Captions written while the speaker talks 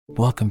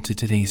Welcome to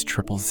today's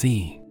Triple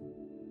Z.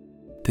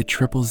 The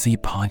Triple Z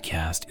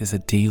podcast is a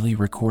daily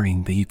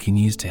recording that you can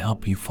use to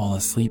help you fall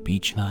asleep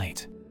each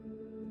night.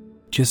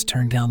 Just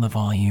turn down the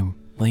volume,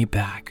 lay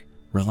back,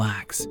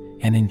 relax,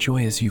 and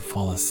enjoy as you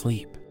fall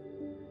asleep.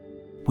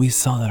 We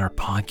saw that our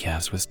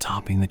podcast was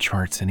topping the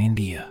charts in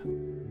India,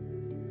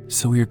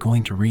 so we are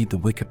going to read the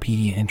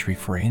Wikipedia entry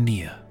for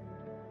India.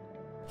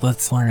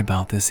 Let's learn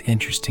about this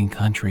interesting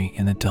country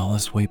in the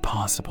dullest way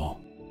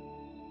possible.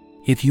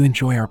 If you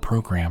enjoy our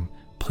program,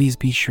 please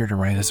be sure to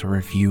write us a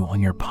review on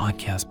your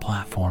podcast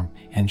platform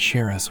and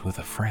share us with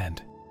a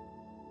friend.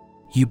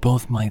 You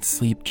both might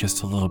sleep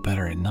just a little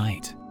better at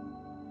night.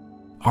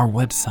 Our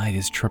website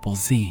is Triple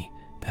Z,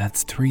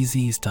 that's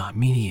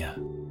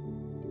 3zs.media.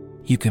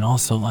 You can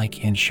also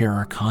like and share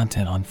our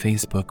content on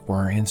Facebook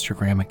or our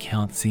Instagram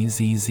account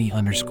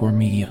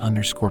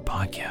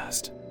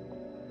zzz_media_podcast.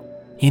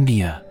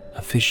 India,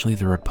 officially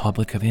the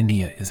Republic of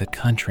India, is a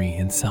country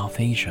in South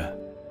Asia.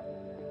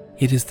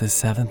 It is the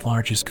 7th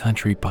largest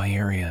country by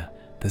area,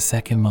 the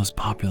 2nd most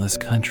populous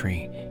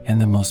country, and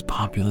the most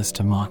populous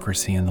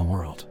democracy in the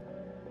world.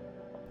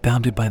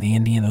 Bounded by the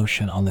Indian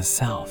Ocean on the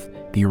south,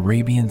 the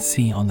Arabian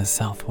Sea on the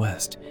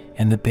southwest,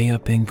 and the Bay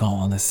of Bengal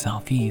on the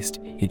southeast,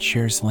 it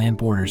shares land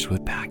borders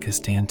with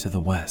Pakistan to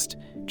the west,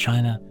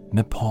 China,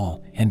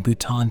 Nepal, and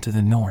Bhutan to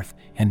the north,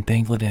 and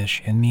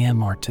Bangladesh and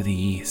Myanmar to the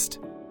east.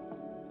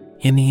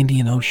 In the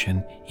Indian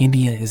Ocean,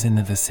 India is in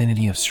the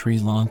vicinity of Sri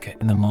Lanka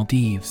and the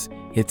Maldives.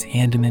 Its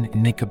Andaman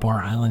and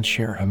Nicobar Islands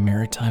share a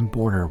maritime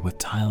border with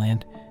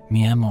Thailand,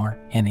 Myanmar,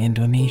 and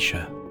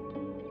Indonesia.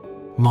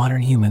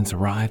 Modern humans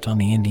arrived on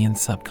the Indian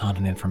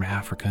subcontinent from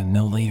Africa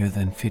no later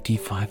than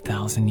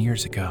 55,000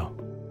 years ago.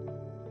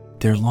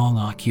 Their long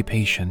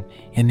occupation,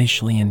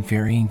 initially in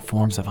varying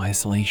forms of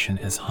isolation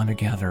as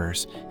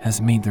hunter-gatherers,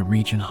 has made the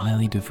region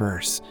highly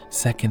diverse,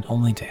 second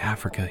only to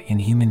Africa in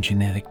human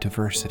genetic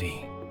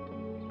diversity.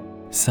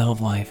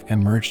 Settled life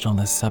emerged on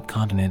the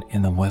subcontinent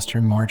in the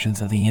western margins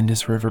of the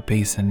Indus River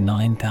Basin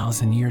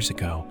 9,000 years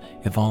ago,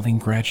 evolving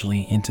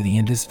gradually into the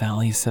Indus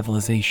Valley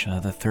civilization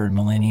of the 3rd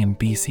millennium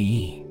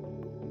BCE.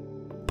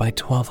 By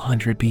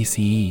 1200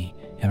 BCE,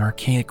 an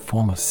archaic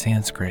form of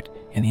Sanskrit,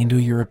 an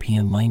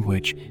Indo-European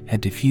language,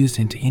 had diffused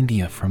into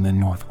India from the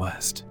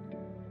northwest.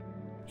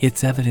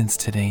 Its evidence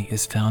today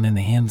is found in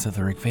the hymns of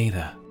the Rig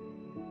Veda.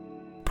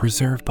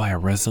 Preserved by a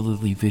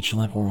resolutely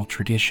vigilant oral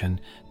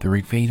tradition, the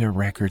Rig Veda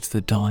records the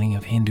dawning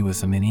of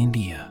Hinduism in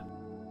India.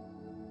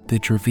 The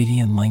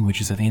Dravidian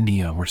languages of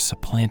India were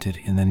supplanted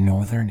in the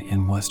northern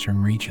and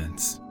western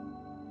regions.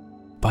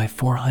 By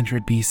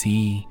 400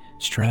 BCE,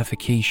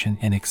 stratification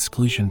and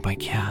exclusion by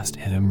caste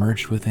had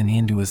emerged within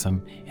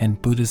Hinduism,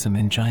 and Buddhism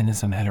and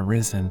Jainism had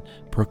arisen,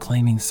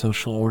 proclaiming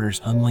social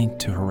orders unlinked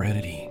to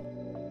heredity.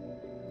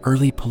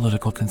 Early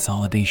political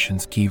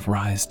consolidations gave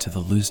rise to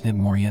the Lusnid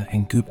Maurya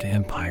and Gupta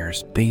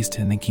empires based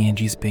in the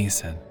Ganges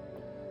Basin.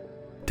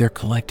 Their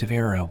collective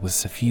era was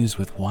suffused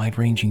with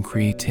wide-ranging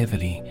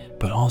creativity,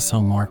 but also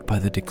marked by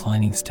the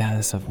declining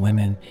status of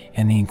women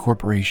and the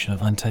incorporation of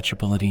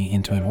untouchability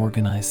into an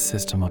organized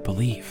system of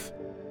belief.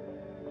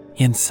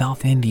 In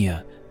South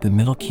India, the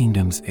Middle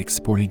Kingdoms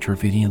exported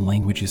Dravidian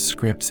languages,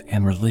 scripts,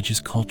 and religious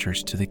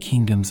cultures to the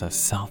kingdoms of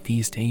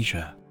Southeast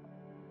Asia.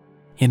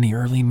 In the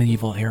early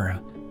medieval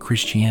era,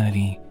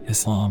 Christianity,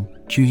 Islam,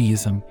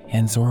 Judaism,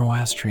 and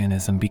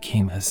Zoroastrianism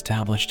became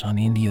established on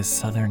India's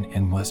southern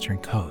and western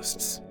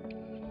coasts.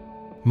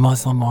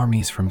 Muslim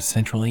armies from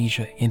Central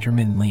Asia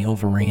intermittently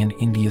overran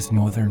India's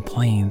northern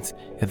plains,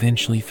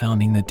 eventually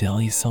founding the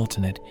Delhi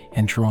Sultanate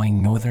and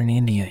drawing northern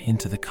India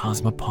into the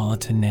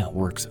cosmopolitan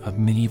networks of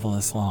medieval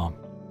Islam.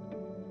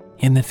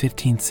 In the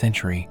 15th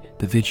century,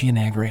 the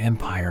Vijayanagara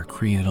Empire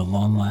created a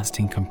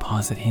long-lasting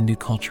composite Hindu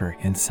culture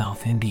in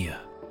South India.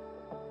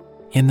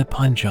 In the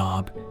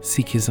Punjab,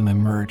 Sikhism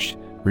emerged,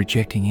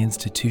 rejecting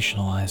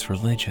institutionalized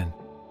religion.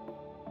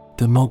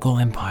 The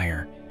Mughal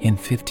Empire, in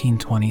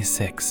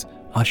 1526,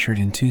 ushered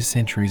in 2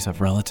 centuries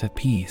of relative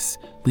peace,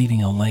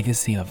 leaving a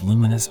legacy of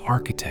luminous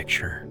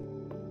architecture.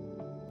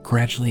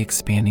 Gradually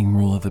expanding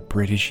rule of the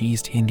British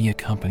East India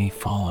Company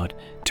followed,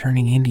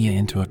 turning India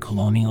into a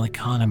colonial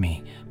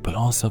economy, but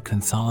also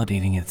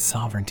consolidating its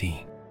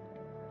sovereignty.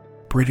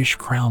 British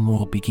Crown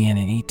rule began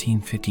in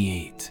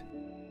 1858.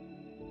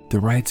 The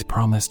rights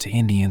promised to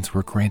Indians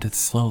were granted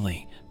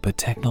slowly, but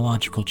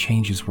technological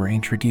changes were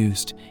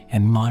introduced,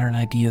 and modern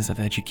ideas of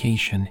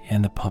education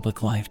and the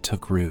public life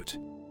took root.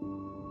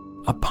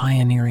 A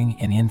pioneering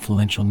and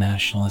influential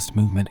nationalist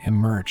movement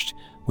emerged,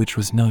 which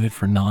was noted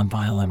for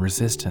nonviolent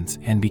resistance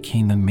and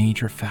became the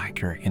major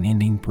factor in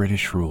ending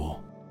British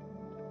rule.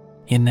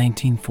 In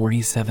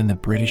 1947, the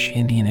British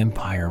Indian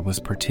Empire was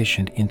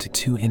partitioned into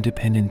 2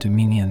 independent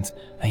dominions,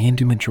 a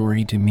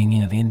Hindu-majority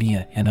dominion of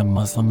India and a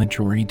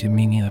Muslim-majority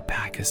dominion of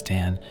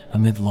Pakistan,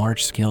 amid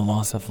large-scale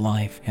loss of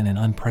life and an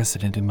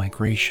unprecedented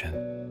migration.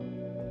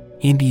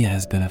 India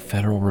has been a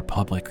federal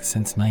republic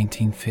since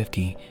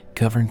 1950,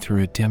 governed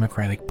through a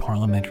democratic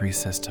parliamentary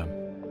system.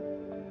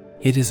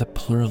 It is a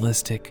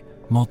pluralistic,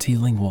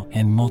 multilingual,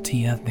 and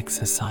multi-ethnic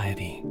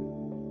society.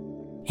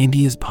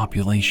 India's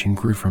population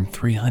grew from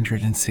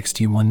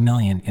 361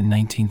 million in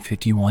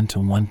 1951 to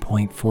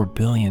 1.4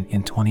 billion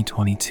in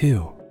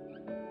 2022.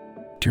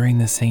 During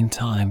the same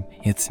time,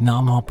 its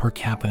nominal per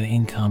capita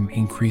income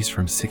increased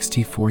from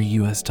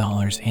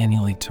 $64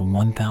 annually to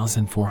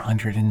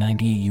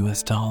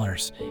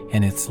 $1,498,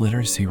 and its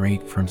literacy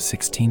rate from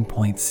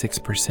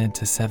 16.6%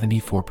 to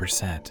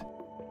 74%.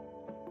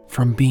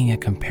 From being a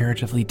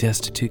comparatively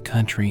destitute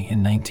country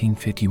in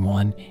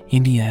 1951,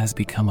 India has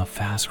become a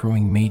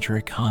fast-growing major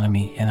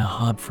economy and a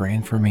hub for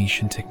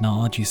information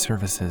technology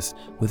services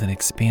with an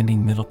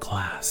expanding middle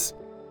class.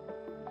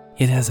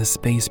 It has a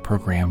space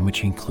program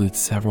which includes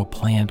several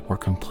planned or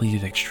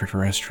completed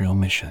extraterrestrial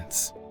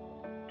missions.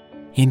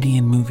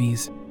 Indian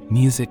movies,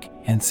 music,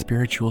 and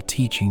spiritual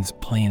teachings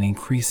play an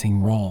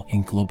increasing role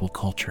in global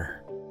culture.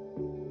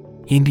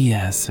 India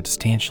has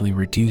substantially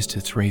reduced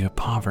its rate of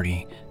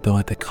poverty, though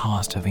at the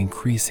cost of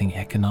increasing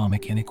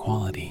economic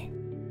inequality.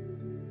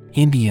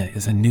 India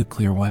is a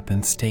nuclear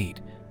weapons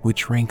state,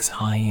 which ranks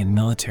high in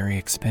military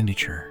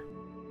expenditure.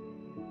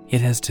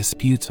 It has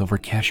disputes over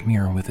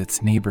Kashmir with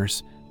its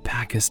neighbors,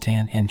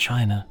 Pakistan and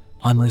China,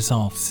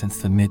 unresolved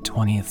since the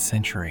mid-20th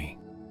century.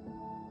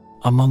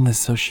 Among the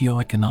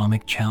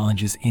socio-economic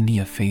challenges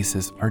India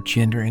faces are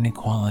gender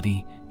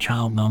inequality,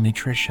 child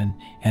malnutrition,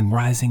 and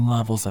rising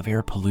levels of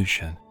air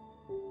pollution.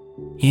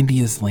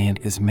 India's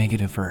land is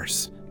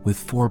megadiverse, with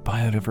 4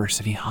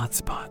 biodiversity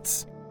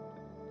hotspots.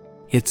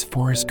 Its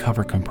forest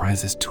cover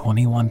comprises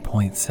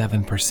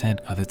 21.7%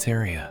 of its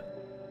area.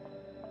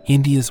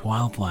 India's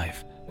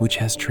wildlife, which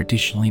has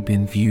traditionally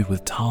been viewed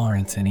with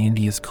tolerance in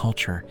India's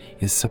culture,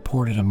 is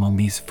supported among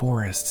these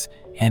forests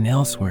and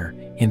elsewhere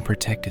in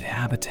protected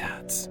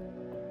habitats.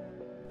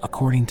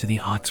 According to the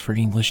Oxford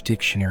English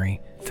Dictionary,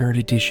 3rd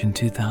edition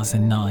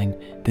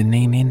 2009, the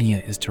name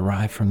India is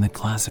derived from the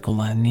classical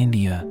Latin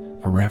India,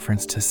 a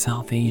reference to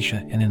South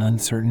Asia and an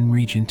uncertain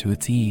region to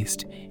its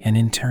east, and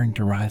in turn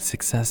derived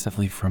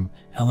successively from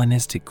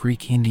Hellenistic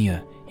Greek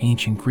India,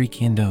 ancient Greek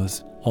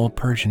Indos, Old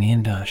Persian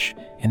Indush,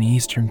 an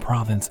eastern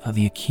province of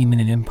the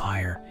Achaemenid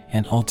Empire,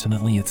 and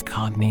ultimately its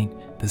cognate,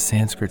 the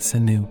Sanskrit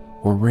Sindhu,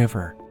 or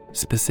river,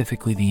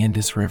 specifically the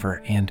Indus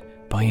River and,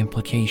 by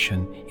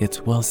implication,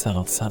 its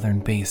well-settled southern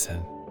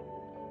basin.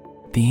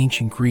 The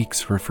ancient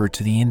Greeks referred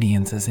to the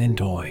Indians as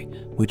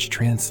Indoi, which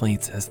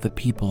translates as the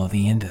people of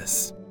the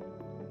Indus.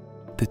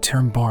 The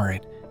term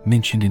Bharat,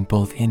 mentioned in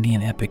both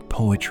Indian epic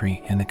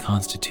poetry and the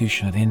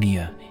Constitution of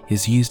India,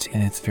 is used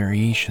in its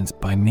variations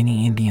by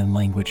many Indian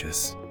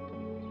languages.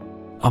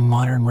 A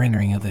modern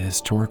rendering of the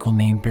historical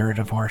name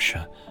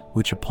Bharatavarsha,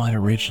 which applied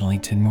originally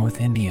to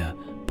North India,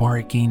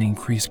 Bharat gained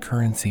increased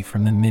currency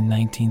from the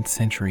mid-19th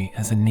century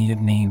as a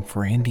native name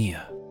for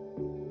India.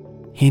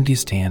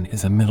 Hindustan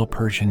is a Middle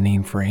Persian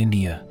name for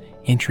India,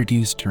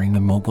 introduced during the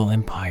Mughal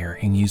Empire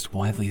and used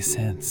widely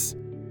since.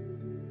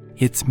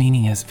 Its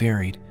meaning has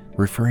varied,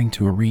 referring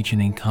to a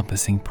region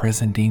encompassing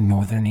present-day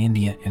northern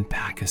India and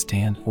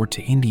Pakistan or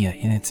to India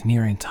in its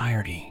near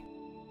entirety.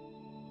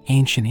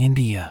 Ancient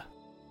India.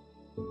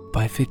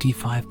 By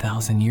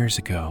 55,000 years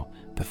ago,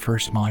 the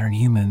first modern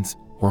humans,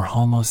 or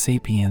Homo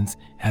sapiens,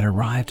 had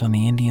arrived on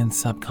the Indian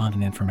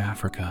subcontinent from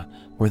Africa,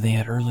 where they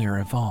had earlier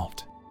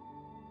evolved.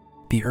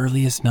 The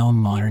earliest known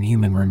modern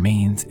human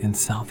remains in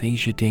South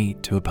Asia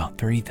date to about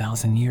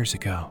 30,000 years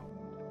ago.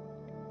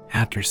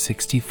 After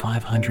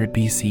 6500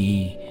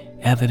 BCE,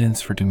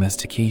 evidence for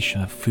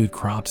domestication of food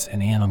crops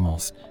and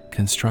animals,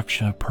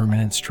 construction of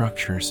permanent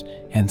structures,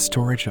 and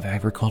storage of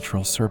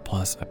agricultural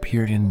surplus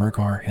appeared in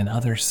Mehrgarh and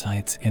other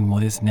sites in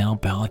what is now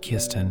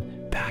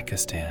Balochistan,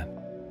 Pakistan.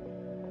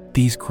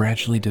 These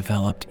gradually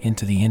developed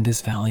into the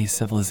Indus Valley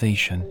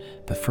Civilization,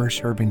 the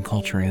first urban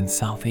culture in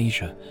South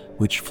Asia,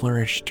 which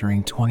flourished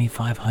during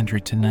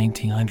 2500 to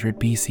 1900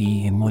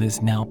 BCE in what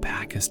is now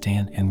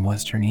Pakistan and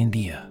western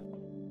India.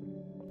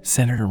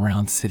 Centered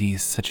around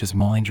cities such as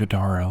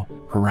Mohenjo-daro,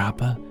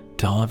 Harappa,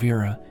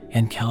 Dhalavira,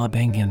 and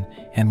Kalibangan,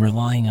 and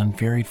relying on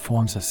varied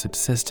forms of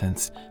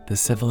subsistence, the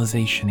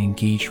civilization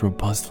engaged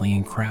robustly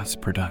in crafts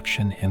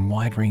production and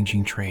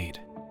wide-ranging trade.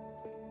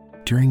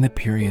 During the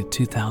period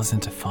 2000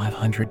 to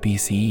 500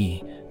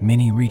 BCE,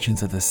 many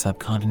regions of the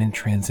subcontinent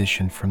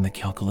transitioned from the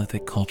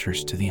Chalcolithic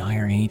cultures to the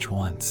Iron Age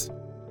once.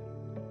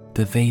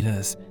 The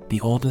Vedas,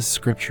 the oldest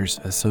scriptures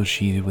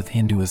associated with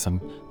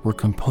Hinduism, were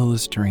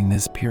composed during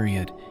this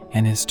period,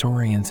 and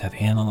historians have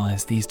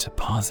analyzed these to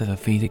posit a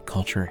Vedic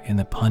culture in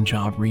the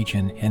Punjab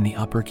region and the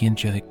Upper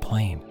Gangetic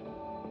Plain.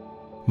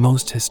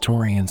 Most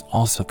historians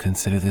also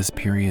consider this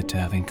period to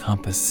have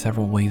encompassed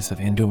several waves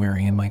of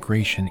Indo-Aryan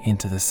migration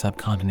into the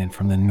subcontinent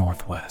from the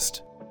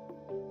northwest.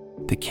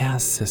 The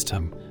caste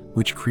system,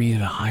 which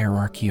created a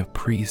hierarchy of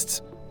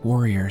priests,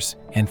 warriors,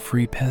 and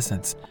free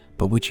peasants,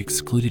 but which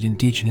excluded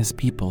indigenous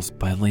peoples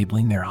by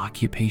labeling their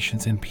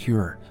occupations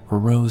impure,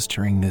 arose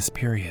during this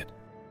period.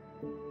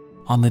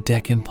 On the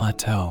Deccan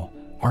Plateau,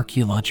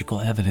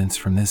 archaeological evidence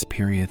from this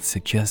period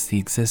suggests the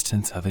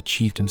existence of a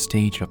chiefdom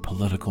stage of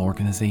political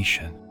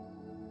organization.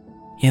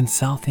 In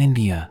South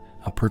India,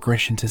 a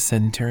progression to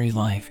sedentary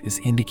life is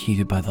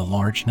indicated by the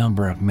large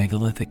number of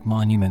megalithic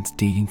monuments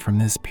dating from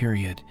this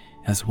period,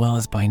 as well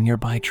as by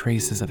nearby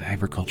traces of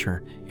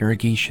agriculture,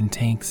 irrigation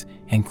tanks,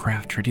 and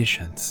craft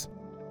traditions.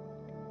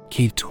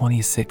 Cave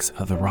 26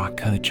 of the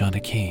rock-cut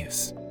Ajanta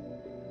Caves.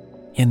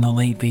 In the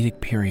late Vedic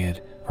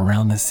period,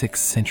 around the 6th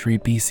century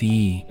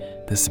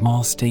BCE, the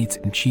small states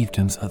and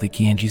chiefdoms of the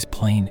Ganges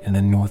Plain and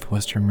the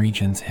northwestern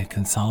regions had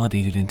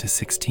consolidated into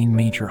 16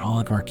 major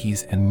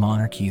oligarchies and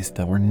monarchies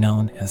that were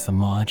known as the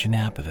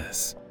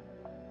Mahajanapadas.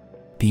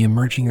 The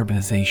emerging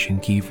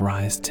urbanization gave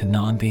rise to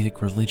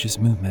non-Vedic religious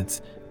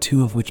movements,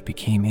 two of which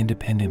became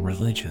independent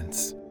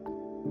religions.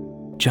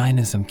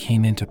 Jainism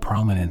came into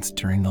prominence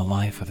during the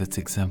life of its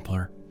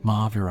exemplar,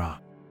 Mahavira.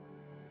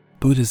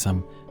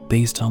 Buddhism,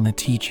 based on the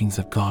teachings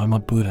of Gautama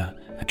Buddha,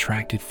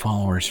 attracted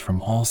followers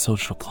from all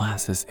social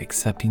classes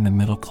excepting the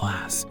middle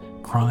class.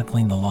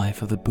 Chronicling the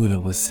life of the Buddha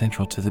was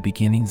central to the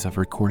beginnings of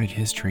recorded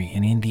history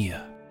in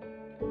India.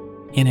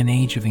 In an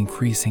age of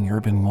increasing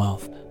urban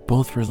wealth,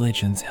 both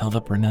religions held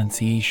up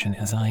renunciation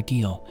as an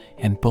ideal,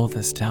 and both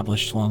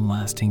established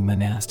long-lasting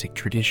monastic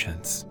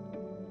traditions.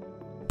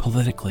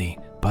 Politically,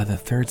 by the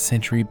 3rd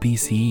century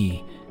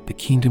BCE, the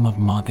kingdom of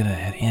Magadha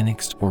had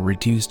annexed or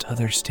reduced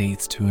other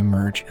states to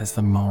emerge as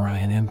the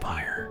Mauryan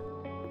Empire.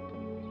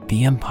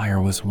 The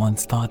empire was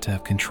once thought to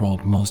have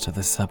controlled most of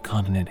the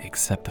subcontinent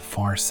except the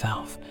far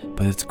south,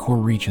 but its core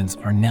regions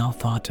are now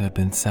thought to have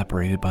been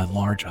separated by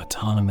large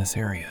autonomous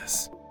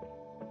areas.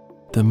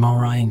 The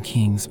Mauryan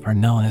kings are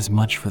known as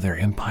much for their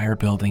empire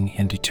building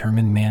and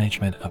determined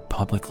management of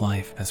public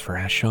life as for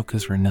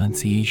Ashoka's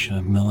renunciation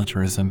of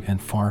militarism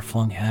and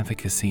far-flung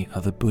advocacy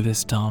of the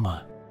Buddhist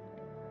Dhamma.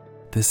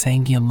 The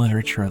Sangam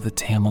literature of the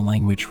Tamil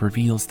language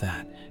reveals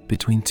that,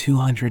 between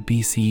 200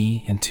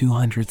 BCE and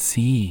 200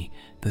 CE,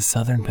 the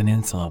southern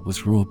peninsula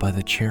was ruled by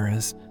the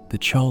Cheras, the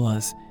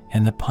Cholas,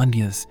 and the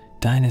Pandyas,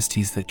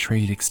 dynasties that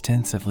traded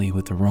extensively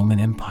with the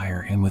Roman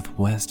Empire and with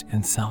West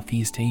and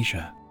Southeast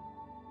Asia.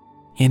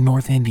 In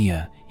North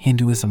India,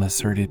 Hinduism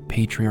asserted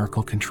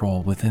patriarchal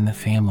control within the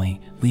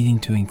family, leading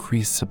to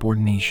increased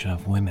subordination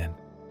of women.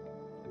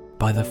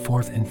 By the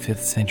 4th and 5th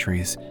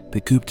centuries,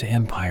 the Gupta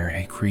Empire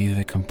had created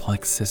a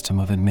complex system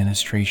of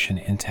administration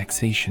and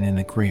taxation in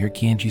the greater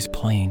Ganges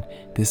Plain.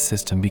 This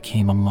system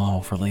became a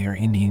model for later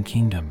Indian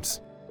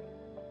kingdoms.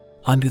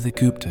 Under the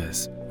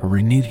Guptas, a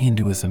renewed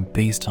Hinduism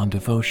based on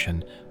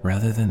devotion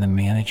rather than the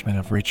management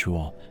of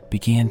ritual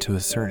began to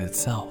assert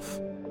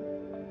itself.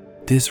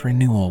 This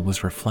renewal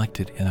was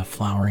reflected in a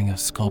flowering of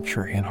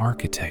sculpture and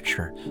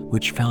architecture,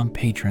 which found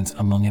patrons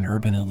among an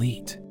urban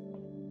elite.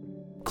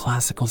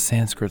 Classical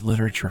Sanskrit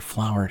literature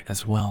flowered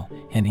as well,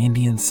 and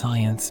Indian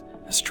science,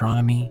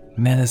 astronomy,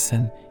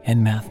 medicine,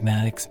 and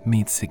mathematics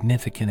made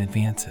significant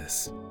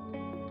advances.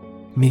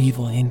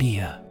 Medieval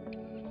India.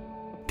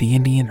 The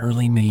Indian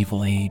early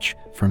medieval age,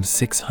 from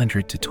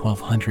 600 to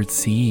 1200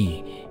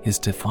 CE, is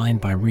defined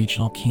by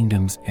regional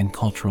kingdoms and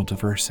cultural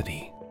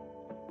diversity.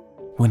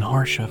 When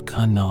Harsha of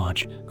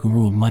Kannauj, who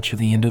ruled much of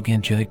the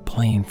Indo-Gangetic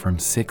plain from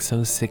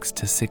 606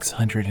 to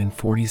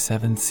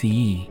 647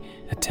 CE,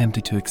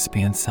 attempted to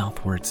expand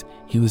southwards,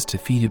 he was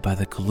defeated by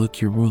the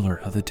Chalukya ruler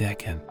of the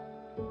Deccan.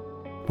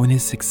 When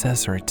his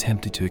successor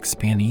attempted to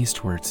expand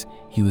eastwards,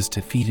 he was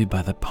defeated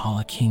by the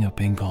Pala king of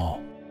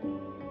Bengal.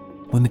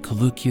 When the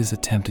Chalukyas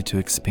attempted to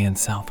expand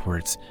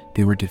southwards,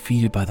 they were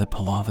defeated by the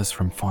Pallavas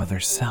from farther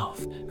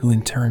south, who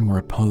in turn were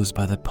opposed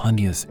by the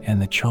Pandyas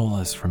and the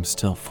Cholas from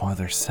still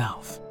farther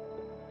south.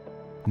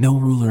 No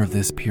ruler of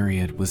this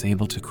period was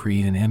able to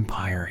create an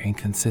empire and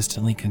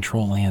consistently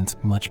control lands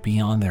much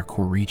beyond their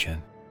core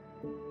region.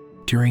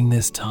 During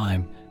this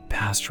time,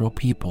 pastoral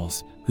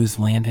peoples, whose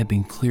land had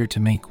been cleared to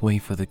make way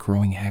for the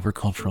growing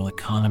agricultural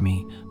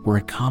economy, were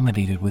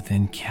accommodated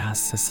within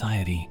caste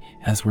society,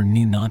 as were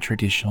new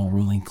non-traditional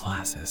ruling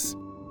classes.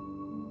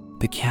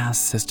 The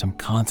caste system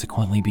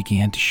consequently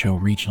began to show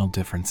regional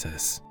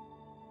differences.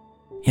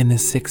 In the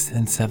 6th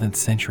and 7th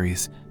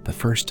centuries, the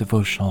first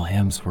devotional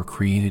hymns were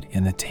created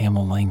in the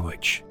Tamil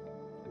language.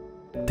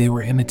 They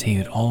were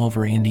imitated all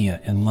over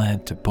India and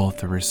led to both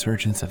the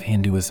resurgence of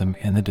Hinduism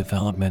and the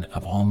development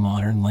of all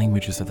modern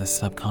languages of the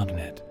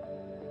subcontinent.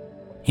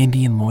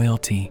 Indian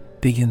loyalty,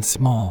 big and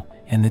small,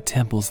 and the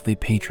temples they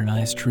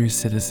patronized drew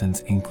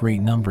citizens in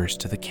great numbers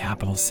to the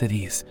capital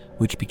cities,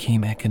 which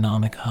became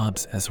economic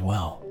hubs as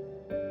well.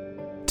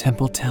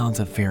 Temple towns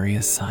of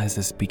various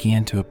sizes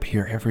began to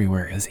appear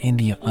everywhere as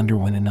India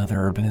underwent another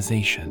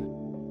urbanization.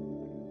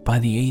 By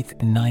the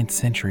 8th and 9th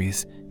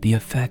centuries, the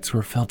effects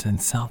were felt in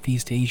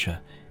Southeast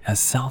Asia, as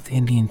South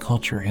Indian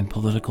culture and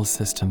political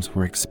systems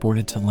were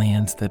exported to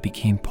lands that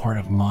became part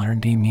of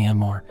modern-day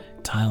Myanmar,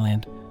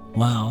 Thailand,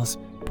 Laos,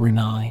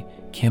 Brunei,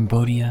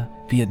 Cambodia,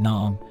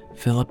 Vietnam,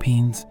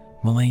 Philippines,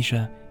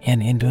 Malaysia,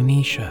 and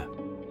Indonesia.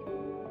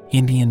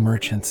 Indian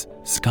merchants,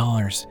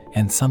 scholars,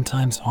 and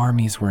sometimes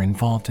armies were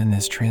involved in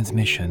this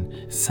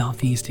transmission.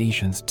 Southeast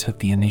Asians took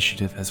the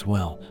initiative as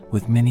well,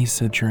 with many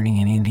sojourning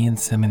in Indian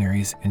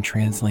seminaries and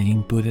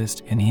translating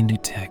Buddhist and Hindu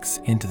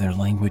texts into their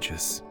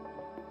languages.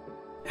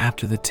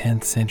 After the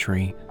 10th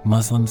century,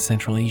 Muslim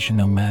Central Asian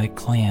nomadic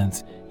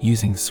clans,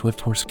 using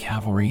swift horse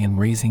cavalry and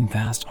raising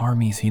vast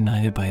armies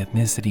united by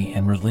ethnicity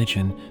and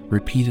religion,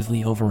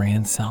 repeatedly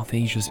overran South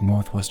Asia's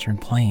northwestern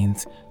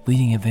plains,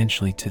 leading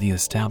eventually to the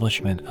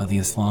establishment of the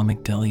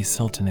Islamic Delhi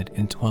Sultanate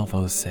in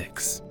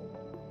 1206.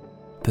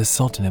 The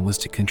Sultanate was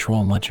to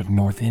control much of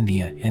North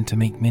India and to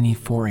make many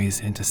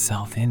forays into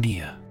South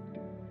India.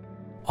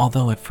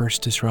 Although at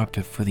first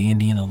disruptive for the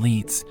Indian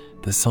elites,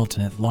 the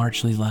Sultanate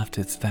largely left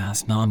its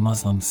vast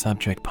non-Muslim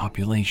subject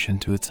population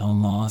to its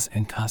own laws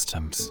and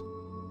customs.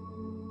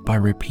 By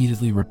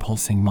repeatedly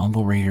repulsing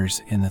Mongol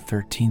raiders in the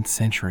 13th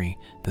century,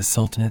 the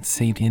Sultanate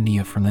saved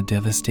India from the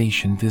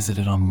devastation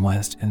visited on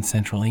West and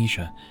Central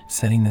Asia,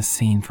 setting the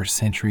scene for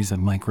centuries of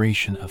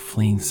migration of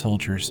fleeing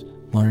soldiers,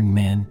 learned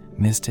men,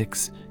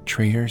 mystics,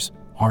 traders,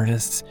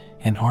 artists,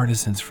 and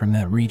artisans from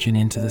that region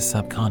into the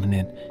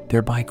subcontinent,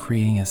 thereby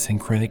creating a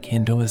syncretic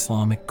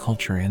Indo-Islamic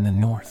culture in the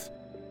north.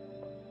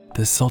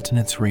 The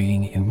Sultanate's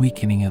raiding and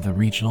weakening of the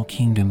regional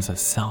kingdoms of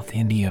South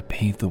India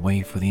paved the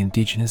way for the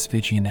indigenous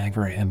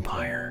Vijayanagara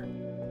Empire.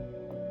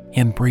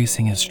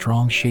 Embracing a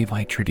strong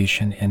Shaivite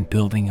tradition and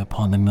building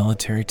upon the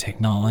military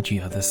technology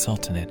of the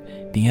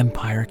Sultanate, the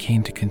empire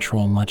came to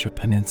control much of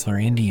peninsular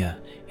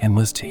India and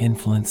was to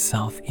influence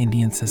South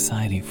Indian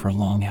society for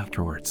long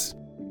afterwards.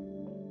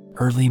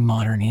 Early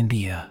modern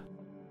India.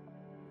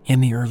 In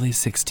the early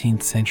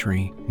 16th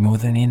century,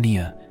 northern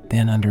India,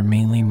 then under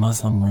mainly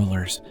Muslim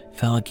rulers,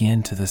 fell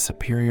again to the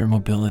superior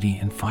mobility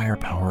and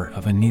firepower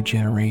of a new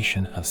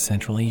generation of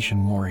Central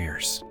Asian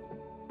warriors.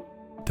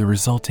 The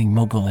resulting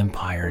Mughal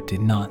Empire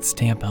did not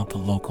stamp out the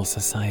local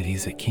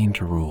societies it came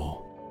to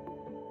rule.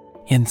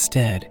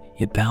 Instead,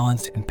 it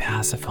balanced and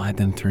pacified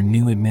them through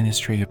new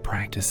administrative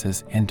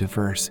practices and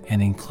diverse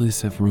and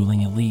inclusive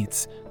ruling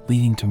elites,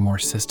 leading to more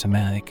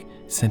systematic,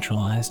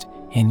 centralized,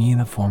 and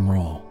uniform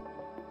rule.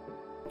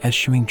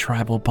 Eschewing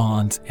tribal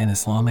bonds and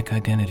Islamic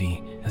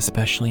identity,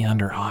 especially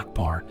under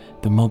Akbar,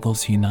 the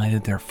Mughals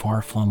united their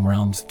far-flung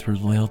realms through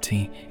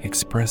loyalty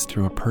expressed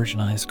through a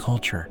Persianized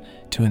culture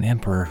to an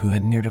emperor who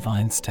had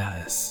near-divine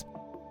status.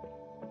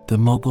 The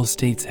Mughal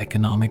state's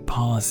economic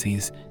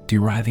policies,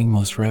 deriving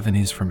most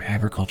revenues from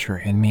agriculture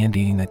and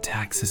mandating that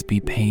taxes be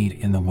paid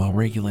in the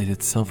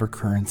well-regulated silver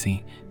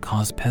currency,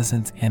 caused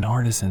peasants and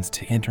artisans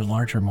to enter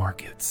larger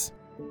markets.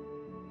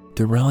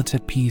 The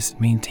relative peace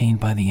maintained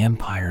by the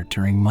empire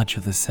during much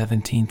of the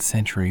 17th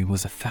century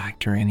was a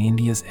factor in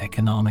India's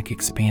economic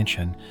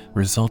expansion,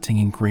 resulting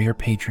in greater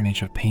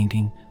patronage of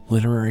painting,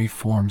 literary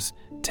forms,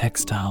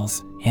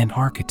 textiles, and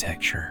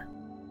architecture.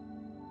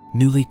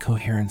 Newly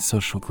coherent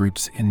social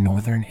groups in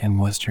northern and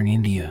western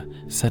India,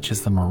 such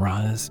as the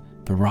Marathas,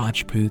 the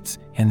Rajputs,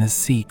 and the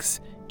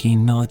Sikhs,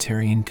 gained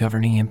military and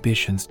governing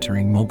ambitions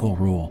during Mughal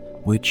rule,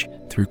 which,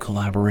 through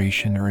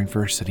collaboration or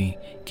adversity,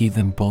 gave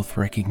them both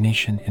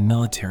recognition and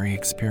military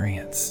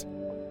experience.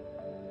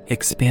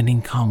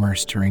 Expanding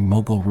commerce during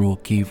Mughal rule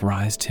gave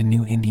rise to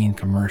new Indian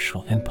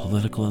commercial and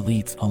political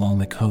elites along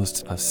the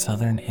coasts of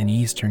southern and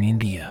eastern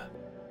India.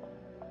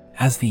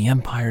 As the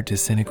empire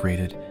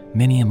disintegrated,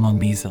 many among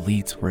these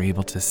elites were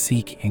able to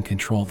seek and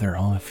control their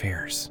own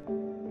affairs.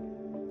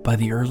 By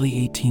the early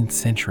 18th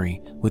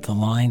century, with the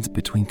lines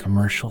between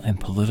commercial and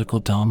political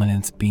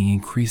dominance being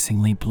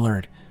increasingly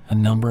blurred, a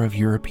number of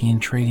European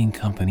trading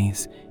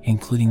companies,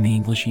 including the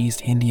English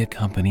East India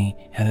Company,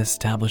 had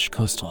established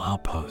coastal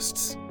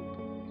outposts.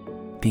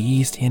 The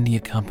East India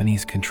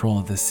Company's control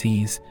of the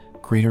seas,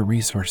 greater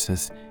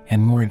resources,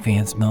 and more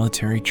advanced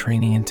military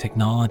training and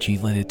technology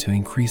led it to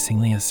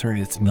increasingly assert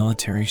its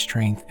military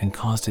strength and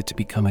caused it to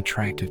become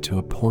attractive to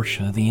a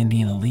portion of the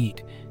Indian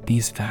elite.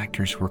 These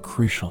factors were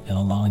crucial in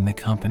allowing the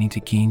company to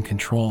gain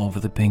control over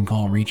the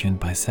Bengal region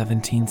by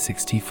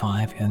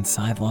 1765 and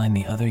sideline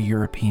the other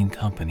European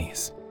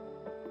companies.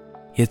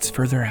 Its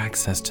further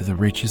access to the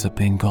riches of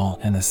Bengal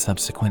and the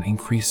subsequent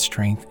increased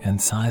strength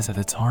and size of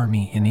its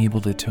army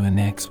enabled it to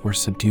annex or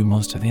subdue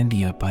most of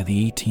India by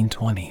the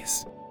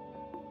 1820s.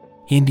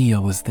 India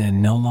was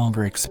then no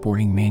longer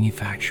exporting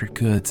manufactured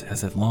goods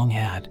as it long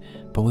had,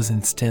 but was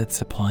instead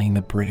supplying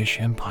the British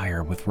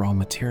Empire with raw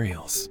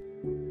materials.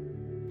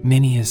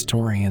 Many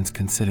historians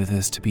consider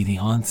this to be the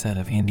onset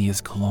of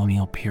India's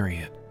colonial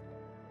period.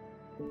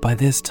 By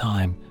this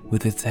time,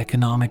 with its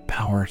economic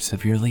power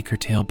severely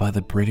curtailed by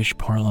the British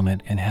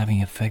Parliament and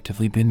having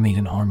effectively been made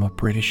an arm of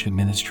British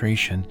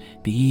administration,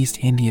 the East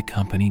India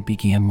Company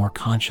began more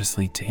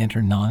consciously to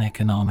enter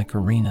non-economic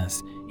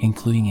arenas,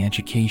 including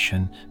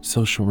education,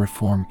 social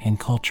reform, and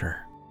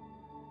culture.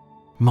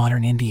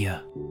 Modern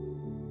India.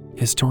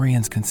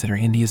 Historians consider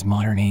India's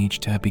modern age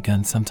to have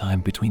begun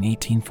sometime between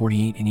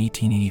 1848 and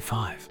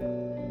 1885.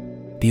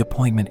 The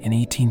appointment in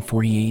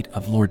 1848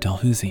 of Lord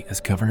Dalhousie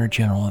as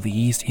Governor-General of the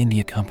East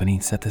India Company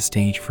set the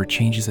stage for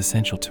changes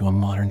essential to a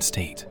modern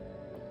state.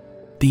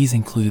 These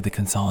included the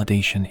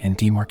consolidation and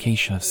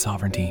demarcation of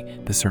sovereignty,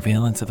 the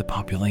surveillance of the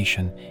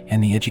population,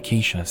 and the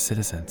education of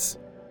citizens.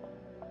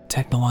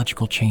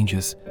 Technological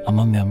changes,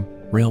 among them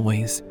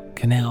railways,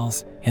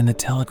 canals, and the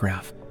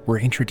telegraph, were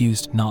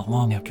introduced not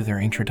long after their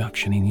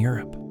introduction in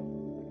Europe.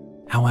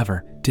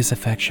 However,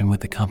 disaffection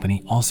with the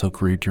company also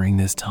grew during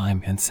this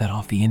time and set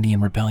off the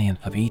Indian Rebellion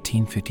of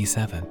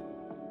 1857.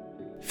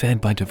 Fed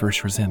by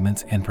diverse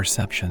resentments and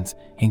perceptions,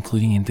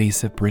 including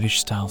invasive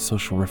British-style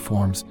social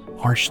reforms,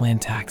 harsh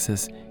land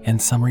taxes,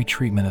 and summary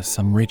treatment of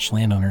some rich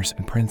landowners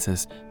and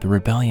princes, the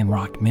rebellion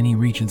rocked many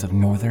regions of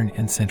northern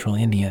and central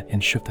India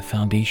and shook the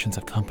foundations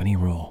of company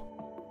rule.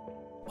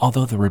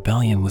 Although the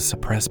rebellion was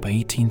suppressed by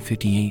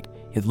 1858,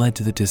 it led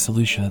to the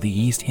dissolution of the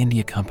East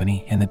India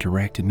Company and the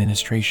direct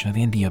administration of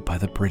India by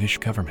the British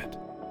government.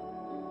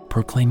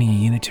 Proclaiming a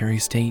unitary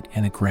state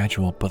and a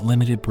gradual but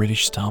limited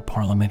British-style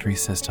parliamentary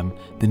system,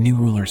 the new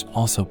rulers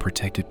also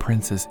protected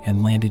princes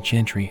and landed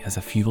gentry as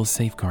a feudal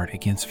safeguard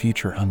against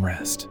future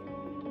unrest.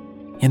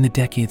 In the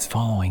decades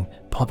following,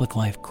 public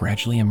life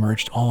gradually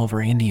emerged all over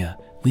India,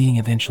 leading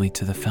eventually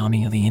to the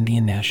founding of the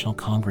Indian National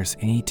Congress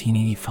in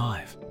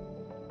 1885.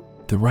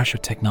 The rush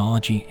of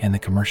technology and the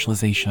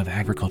commercialization of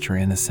agriculture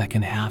in the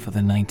second half of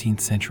the 19th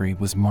century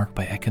was marked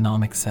by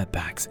economic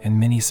setbacks, and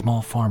many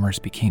small farmers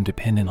became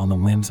dependent on the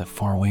whims of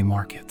faraway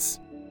markets.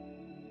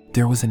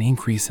 There was an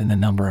increase in the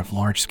number of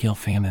large-scale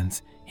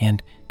famines,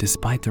 and,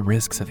 despite the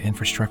risks of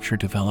infrastructure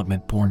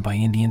development borne by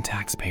Indian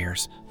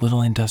taxpayers,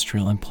 little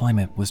industrial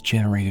employment was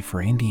generated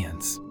for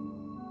Indians.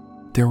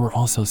 There were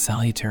also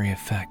salutary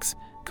effects.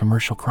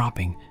 Commercial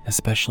cropping,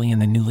 especially in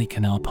the newly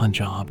canal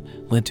Punjab,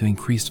 led to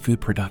increased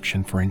food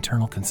production for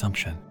internal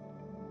consumption.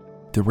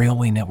 The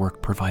railway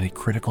network provided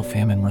critical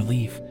famine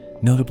relief,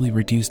 notably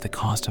reduced the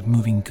cost of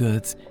moving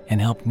goods,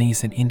 and helped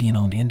nascent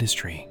Indian-owned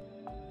industry.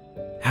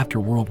 After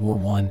World War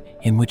I,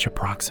 in which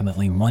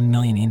approximately 1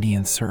 million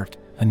Indians served,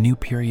 a new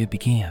period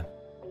began.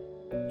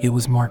 It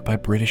was marked by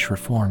British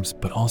reforms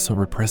but also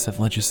repressive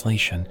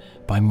legislation,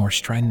 by more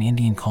strident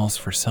Indian calls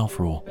for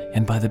self-rule,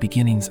 and by the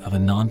beginnings of a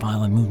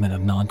non-violent movement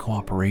of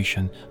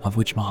non-cooperation, of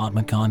which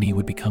Mahatma Gandhi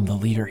would become the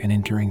leader and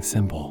enduring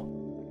symbol.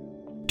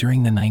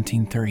 During the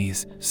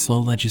 1930s, slow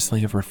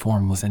legislative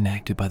reform was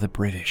enacted by the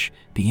British.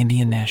 The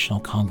Indian National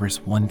Congress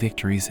won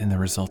victories in the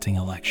resulting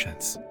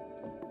elections.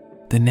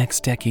 The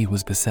next decade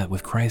was beset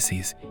with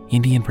crises: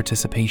 Indian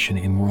participation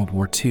in World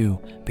War II,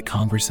 the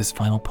Congress's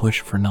final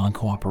push for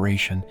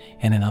non-cooperation,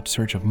 and an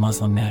upsurge of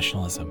Muslim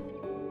nationalism.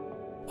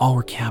 All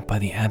were capped by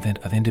the advent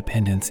of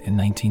independence in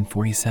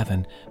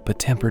 1947, but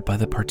tempered by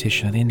the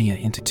partition of India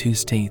into two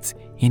states,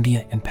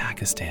 India and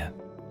Pakistan.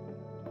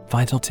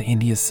 Vital to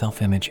India's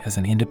self-image as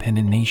an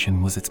independent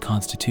nation was its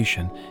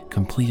constitution,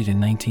 completed in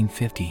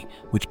 1950,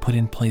 which put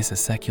in place a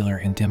secular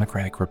and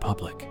democratic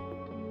republic.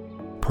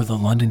 Per the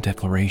London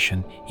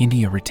Declaration,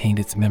 India retained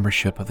its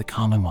membership of the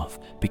Commonwealth,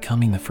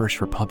 becoming the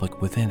first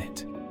republic within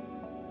it.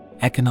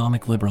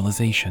 Economic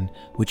liberalization,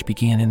 which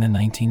began in the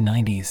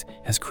 1990s,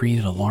 has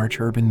created a large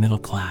urban middle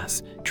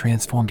class,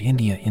 transformed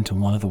India into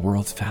one of the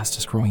world's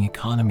fastest-growing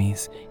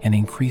economies, and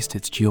increased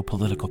its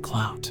geopolitical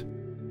clout.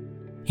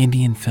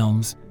 Indian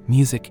films,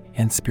 music,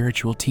 and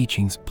spiritual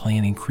teachings play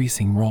an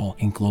increasing role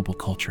in global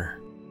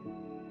culture.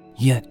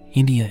 Yet,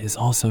 India is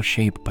also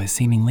shaped by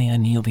seemingly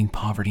unyielding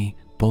poverty,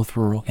 both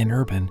rural and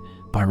urban,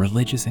 by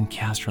religious and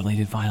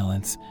caste-related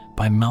violence,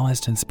 by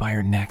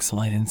Maoist-inspired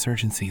Naxalite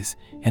insurgencies,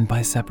 and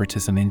by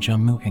separatism in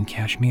Jammu and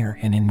Kashmir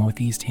and in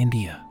northeast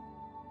India.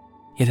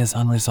 It has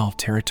unresolved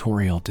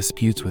territorial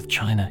disputes with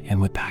China and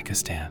with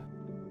Pakistan.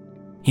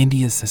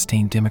 India's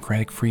sustained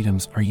democratic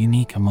freedoms are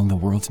unique among the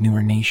world's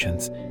newer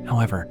nations.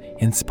 However,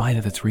 in spite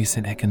of its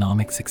recent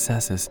economic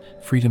successes,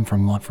 freedom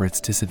from love for its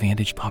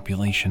disadvantaged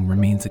population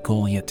remains a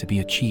goal yet to be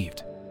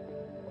achieved.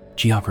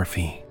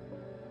 Geography.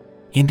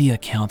 India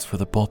accounts for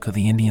the bulk of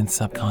the Indian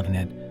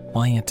subcontinent,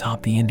 lying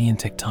atop the Indian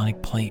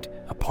tectonic plate,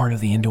 a part of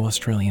the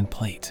Indo-Australian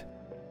plate.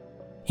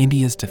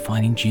 India's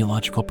defining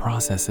geological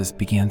processes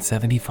began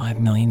 75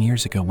 million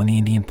years ago when the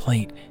Indian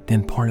plate,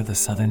 then part of the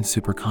southern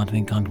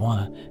supercontinent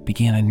Gondwana,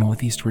 began a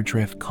northeastward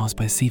drift caused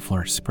by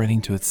seafloor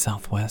spreading to its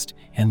southwest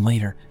and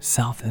later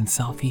south and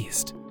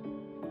southeast.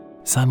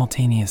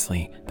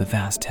 Simultaneously, the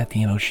vast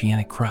Tethyan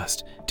oceanic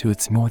crust, to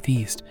its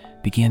northeast,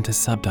 began to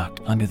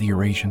subduct under the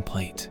Eurasian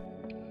plate.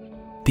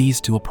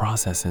 These dual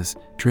processes,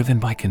 driven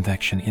by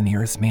convection in the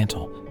Earth's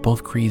mantle,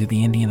 both created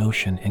the Indian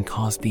Ocean and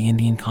caused the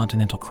Indian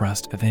continental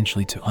crust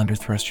eventually to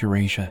underthrust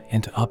Eurasia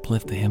and to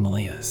uplift the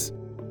Himalayas.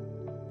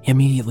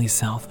 Immediately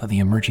south of the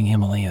emerging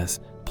Himalayas,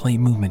 plate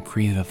movement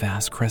created a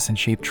vast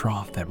crescent-shaped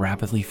trough that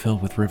rapidly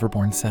filled with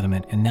riverborne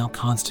sediment and now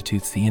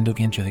constitutes the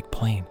Indo-Gangetic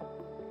Plain.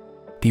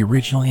 The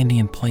original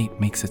Indian plate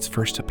makes its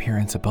first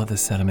appearance above the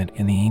sediment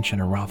in the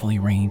ancient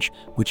Aravalli Range,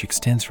 which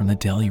extends from the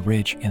Delhi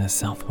Ridge in a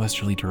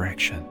southwesterly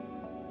direction.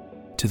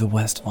 To the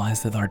west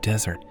lies the Thar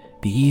Desert,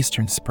 the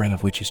eastern spread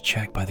of which is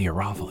checked by the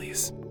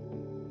Aravallis.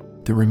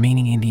 The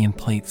remaining Indian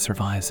plate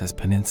survives as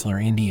peninsular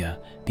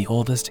India, the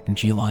oldest and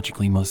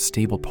geologically most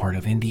stable part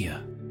of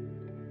India.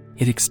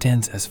 It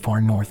extends as far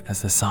north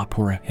as the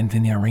Satpura and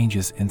Vindhya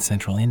ranges in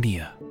central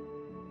India.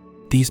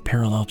 These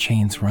parallel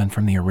chains run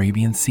from the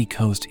Arabian Sea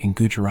coast in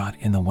Gujarat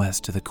in the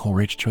west to the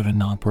coal-rich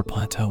Chotanagpur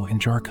Plateau in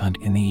Jharkhand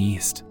in the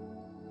east.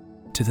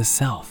 To the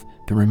south,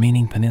 The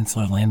remaining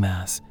peninsular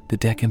landmass, the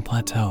Deccan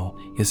Plateau,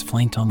 is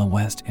flanked on the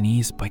west and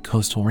east by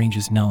coastal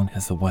ranges known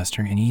as the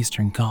Western and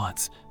Eastern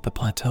Ghats. The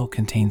plateau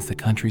contains the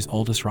country's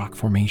oldest rock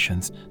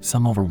formations,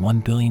 some over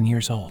 1 billion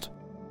years old.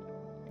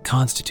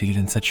 Constituted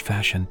in such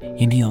fashion,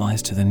 India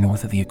lies to the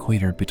north of the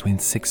equator between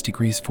 6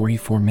 degrees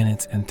 44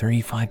 minutes and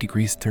 35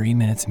 degrees 30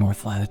 minutes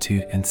north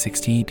latitude and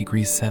 68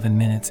 degrees 7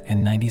 minutes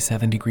and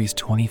 97 degrees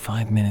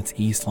 25 minutes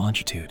east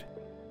longitude.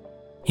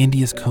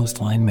 India's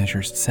coastline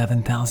measures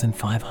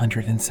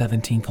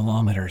 7,517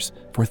 kilometers,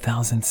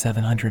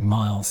 4,700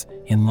 miles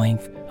in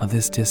length. Of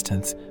this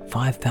distance,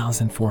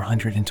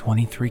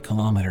 5,423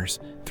 kilometers,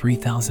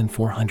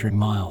 3,400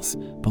 miles,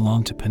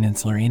 belong to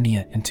peninsular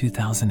India and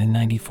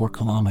 2,094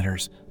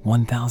 kilometers,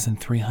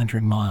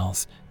 1,300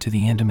 miles, to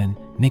the Andaman,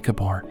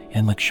 Nicobar,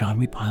 and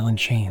Lakshadweep island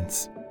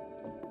chains.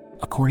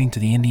 According to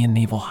the Indian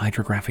Naval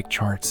Hydrographic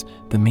Charts,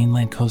 the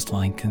mainland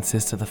coastline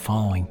consists of the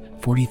following: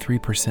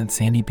 43%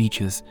 sandy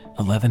beaches,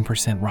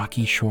 11%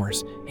 rocky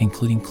shores,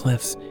 including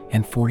cliffs,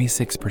 and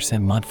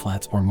 46%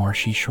 mudflats or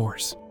marshy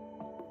shores.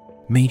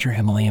 Major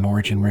Himalayan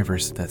origin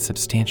rivers that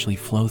substantially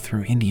flow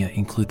through India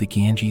include the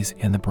Ganges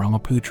and the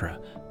Brahmaputra,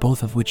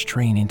 both of which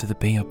drain into the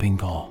Bay of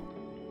Bengal.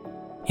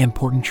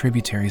 Important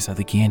tributaries of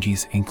the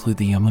Ganges include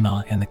the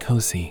Yamuna and the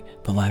Kosi.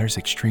 The latter's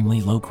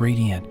extremely low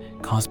gradient,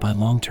 caused by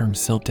long-term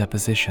silt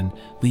deposition,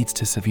 leads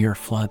to severe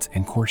floods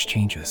and course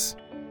changes.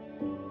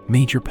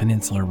 Major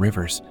peninsular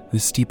rivers,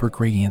 whose steeper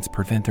gradients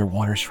prevent their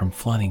waters from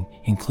flooding,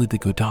 include the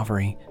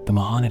Godavari, the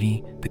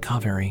Mahanadi, the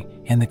Kaveri,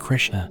 and the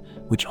Krishna,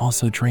 which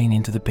also drain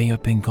into the Bay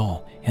of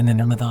Bengal, and the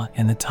Narmada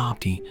and the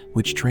Tapti,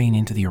 which drain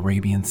into the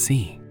Arabian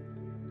Sea.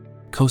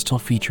 Coastal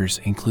features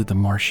include the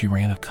marshy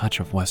Rann of Kutch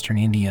of western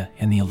India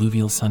and the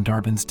alluvial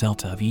Sundarbans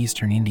Delta of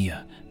eastern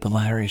India. The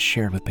latter is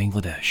shared with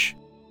Bangladesh.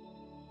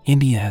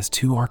 India has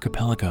two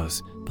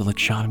archipelagos, the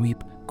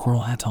Lakshadweep,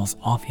 coral atolls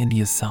off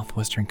India's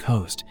southwestern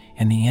coast,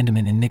 and the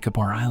Andaman and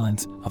Nicobar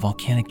Islands, a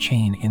volcanic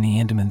chain in the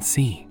Andaman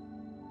Sea.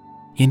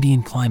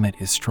 Indian climate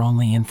is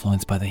strongly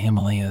influenced by the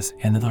Himalayas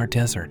and the Thar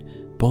Desert,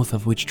 both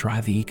of which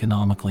drive the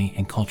economically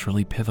and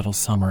culturally pivotal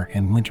summer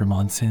and winter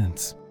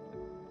monsoons.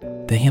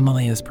 The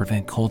Himalayas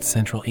prevent cold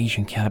Central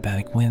Asian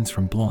katabatic winds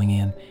from blowing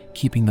in,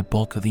 keeping the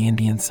bulk of the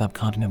Indian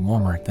subcontinent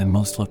warmer than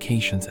most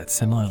locations at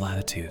similar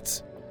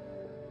latitudes.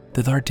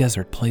 The Thar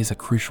Desert plays a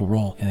crucial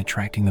role in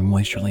attracting the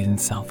moisture-laden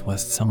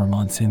southwest summer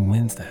monsoon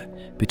winds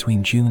that,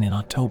 between June and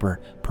October,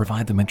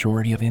 provide the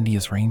majority of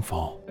India's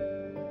rainfall.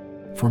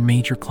 Four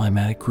major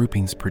climatic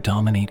groupings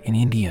predominate in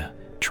India: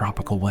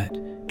 tropical wet,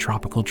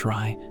 tropical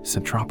dry,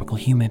 subtropical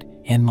humid,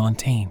 and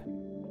montane.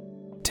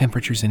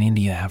 Temperatures in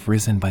India have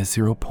risen by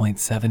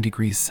 0.7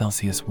 degrees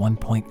Celsius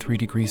 (1.3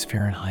 degrees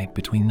Fahrenheit)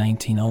 between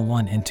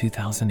 1901 and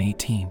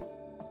 2018.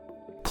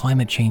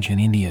 Climate change in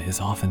India is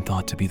often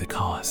thought to be the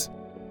cause.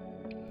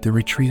 The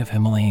retreat of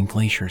Himalayan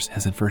glaciers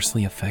has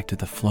adversely affected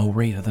the flow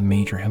rate of the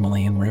major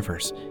Himalayan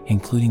rivers,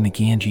 including the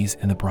Ganges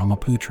and the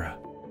Brahmaputra.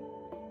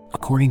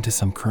 According to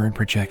some current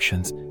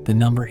projections, the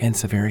number and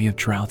severity of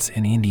droughts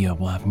in India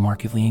will have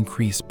markedly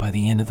increased by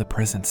the end of the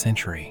present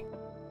century.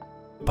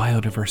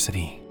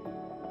 Biodiversity.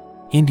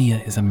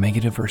 India is a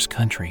megadiverse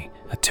country,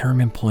 a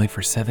term employed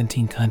for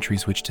 17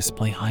 countries which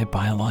display high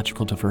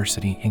biological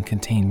diversity and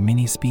contain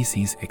many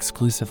species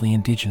exclusively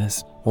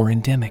indigenous or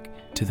endemic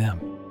to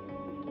them.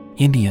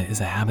 India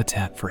is a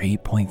habitat for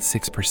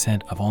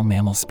 8.6% of all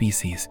mammal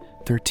species,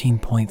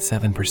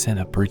 13.7%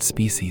 of bird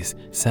species,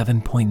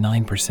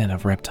 7.9%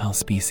 of reptile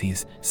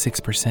species,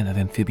 6% of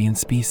amphibian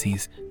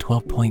species,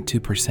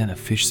 12.2% of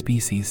fish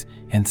species,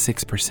 and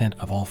 6%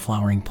 of all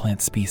flowering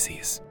plant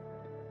species.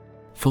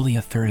 Fully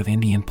a third of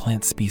Indian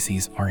plant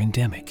species are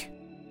endemic.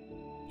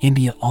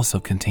 India also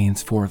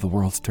contains 4 of the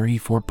world's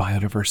 34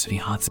 biodiversity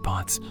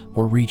hotspots,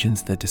 or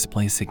regions that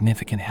display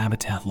significant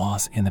habitat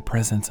loss in the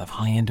presence of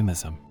high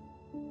endemism.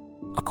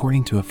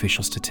 According to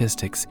official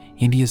statistics,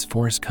 India's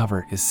forest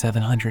cover is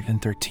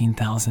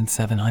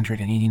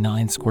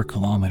 713,789 square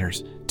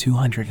kilometers,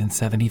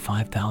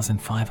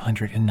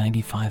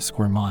 275,595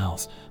 square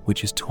miles,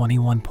 which is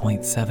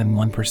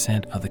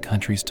 21.71% of the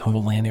country's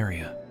total land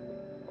area.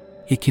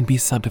 It can be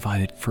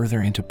subdivided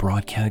further into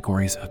broad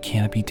categories of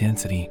canopy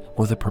density,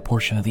 or the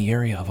proportion of the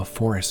area of a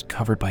forest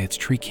covered by its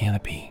tree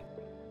canopy.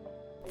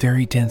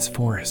 Very dense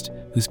forest,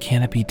 whose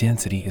canopy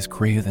density is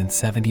greater than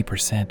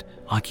 70%,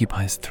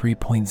 occupies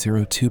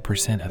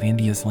 3.02% of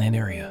India's land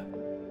area.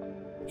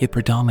 It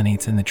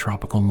predominates in the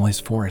tropical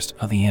moist forest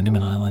of the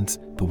Andaman Islands,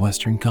 the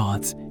Western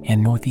Ghats,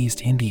 and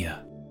northeast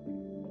India.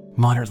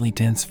 Moderately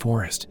dense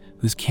forest,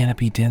 whose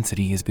canopy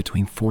density is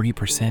between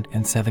 40%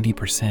 and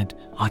 70%,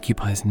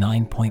 occupies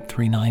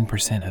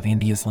 9.39% of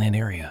India's land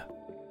area.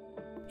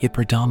 It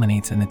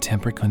predominates in the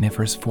temperate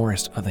coniferous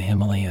forest of the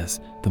Himalayas,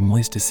 the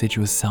moist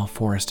deciduous sal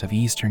forest of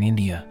eastern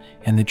India,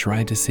 and the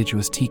dry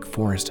deciduous teak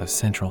forest of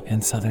central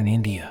and southern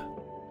India.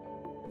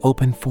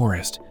 Open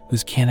forest,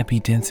 whose canopy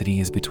density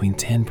is between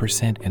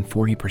 10% and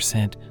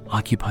 40%,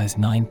 occupies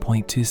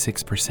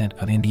 9.26%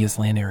 of India's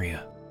land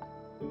area.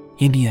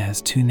 India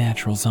has 2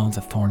 natural zones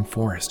of thorn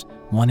forest,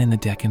 one in the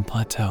Deccan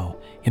Plateau,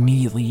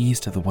 immediately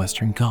east of the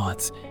Western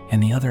Ghats,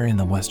 and the other in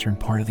the western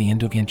part of the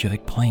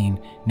Indo-Gangetic Plain,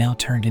 now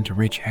turned into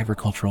rich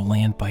agricultural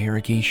land by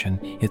irrigation,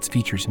 its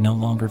features no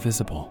longer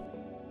visible.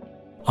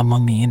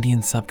 Among the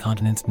Indian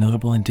subcontinent's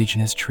notable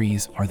indigenous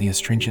trees are the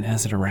astringent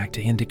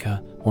Azadirachta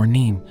indica, or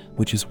neem,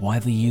 which is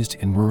widely used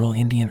in rural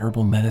Indian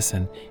herbal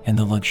medicine, and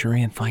the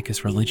luxuriant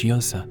Ficus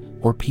religiosa,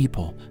 or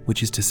peepal,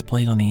 which is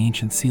displayed on the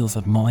ancient seals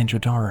of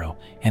Mohenjo-daro,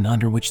 and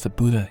under which the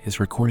Buddha is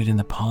recorded in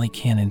the Pali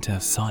Canon to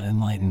have sought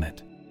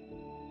enlightenment.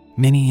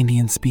 Many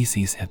Indian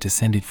species have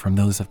descended from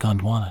those of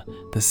Gondwana,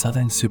 the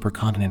southern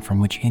supercontinent from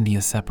which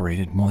India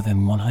separated more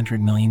than 100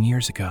 million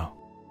years ago.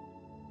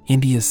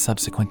 India's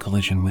subsequent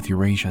collision with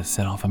Eurasia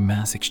set off a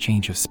mass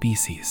exchange of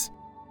species.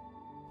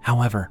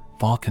 However,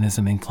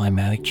 volcanism and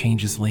climatic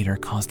changes later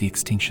caused the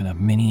extinction of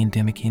many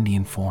endemic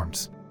Indian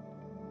forms.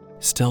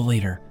 Still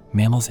later,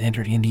 mammals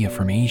entered India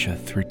from Asia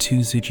through two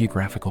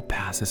zoogeographical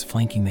passes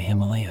flanking the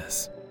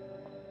Himalayas.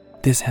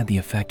 This had the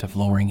effect of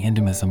lowering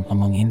endemism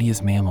among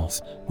India's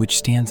mammals, which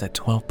stands at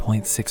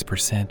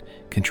 12.6%,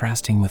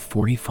 contrasting with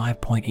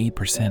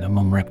 45.8%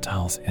 among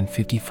reptiles and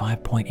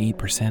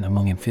 55.8%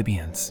 among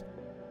amphibians.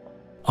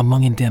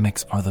 Among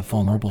endemics are the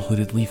vulnerable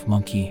hooded leaf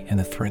monkey and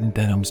the threatened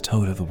Beddoes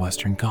toad of the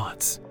Western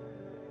Ghats.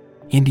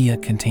 India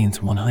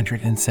contains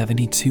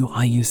 172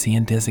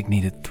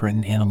 IUCN-designated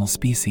threatened animal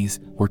species,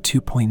 or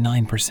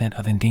 2.9%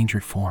 of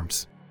endangered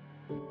forms.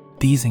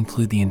 These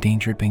include the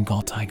endangered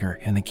Bengal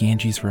tiger and the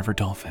Ganges river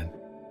dolphin.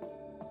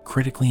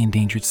 Critically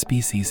endangered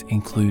species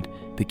include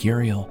the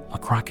gharial, a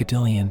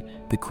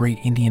crocodilian, the great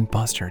Indian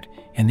bustard,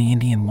 and the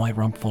Indian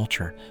white-rumped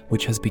vulture,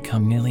 which has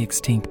become nearly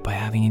extinct by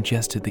having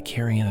ingested the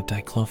carrion of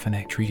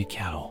diclofenac-treated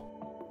cattle.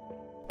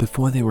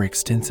 Before they were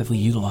extensively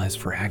utilized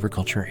for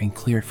agriculture and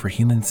cleared for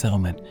human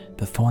settlement,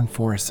 the thorn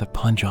forests of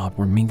Punjab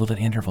were mingled at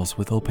intervals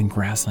with open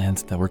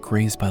grasslands that were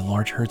grazed by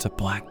large herds of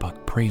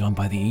blackbuck preyed on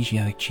by the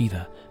Asiatic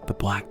cheetah. The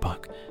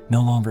blackbuck,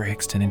 no longer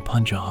extant in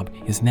Punjab,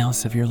 is now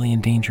severely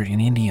endangered in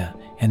India,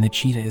 and the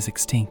cheetah is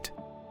extinct.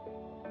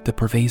 The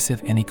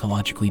pervasive and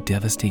ecologically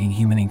devastating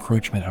human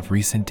encroachment of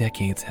recent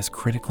decades has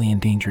critically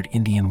endangered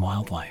Indian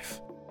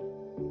wildlife.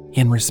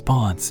 In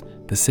response,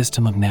 the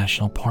system of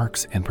national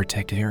parks and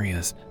protected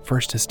areas,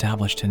 first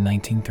established in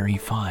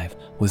 1935,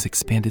 was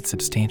expanded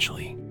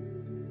substantially.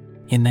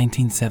 In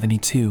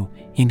 1972,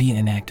 India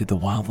enacted the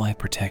Wildlife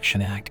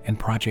Protection Act and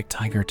Project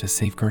Tiger to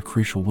safeguard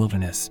crucial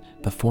wilderness.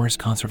 The Forest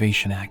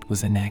Conservation Act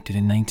was enacted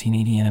in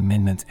 1980 and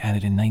amendments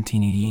added in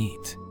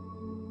 1988.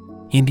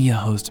 India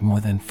hosts more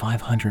than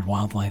 500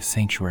 wildlife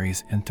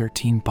sanctuaries and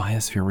 13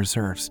 biosphere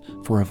reserves,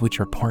 4 of which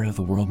are part of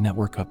the World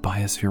Network of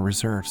Biosphere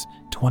Reserves.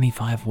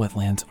 25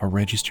 wetlands are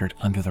registered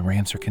under the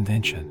Ramsar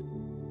Convention.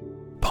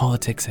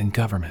 Politics and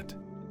government.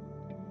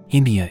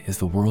 India is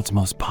the world's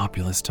most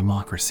populous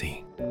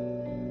democracy.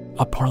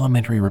 A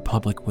parliamentary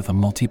republic with a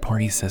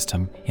multi-party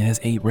system, it has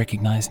 8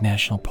 recognized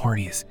national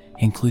parties,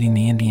 including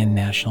the Indian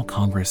National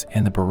Congress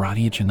and the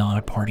Bharatiya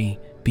Janata Party,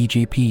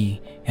 BJP,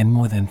 and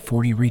more than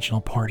 40 regional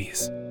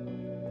parties.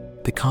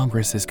 The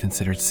Congress is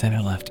considered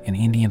center-left in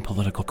Indian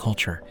political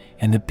culture,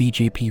 and the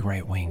BJP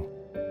right-wing.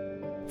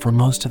 For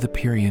most of the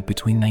period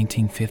between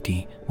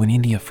 1950, when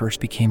India first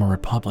became a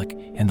republic,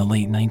 and the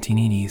late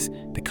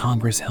 1980s, the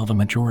Congress held a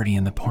majority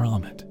in the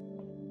parliament.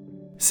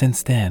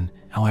 Since then,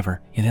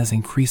 however, it has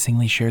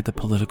increasingly shared the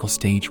political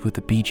stage with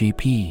the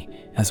BJP,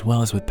 as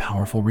well as with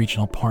powerful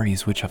regional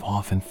parties which have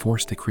often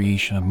forced the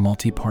creation of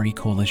multi-party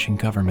coalition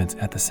governments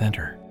at the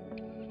center.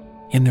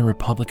 In the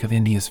Republic of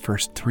India's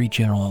first 3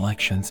 general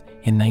elections,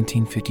 in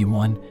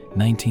 1951,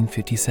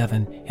 1957,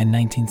 and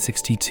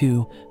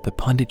 1962, the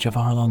Pandit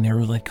Jawaharlal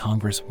Nehru-led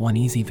Congress won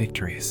easy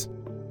victories.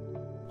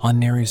 On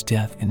Nehru's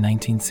death in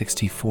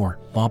 1964,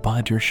 Lal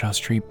Bahadur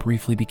Shastri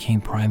briefly became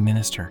Prime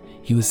Minister.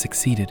 He was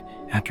succeeded,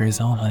 after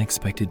his own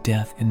unexpected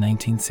death in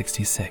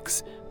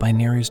 1966, by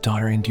Nehru's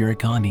daughter Indira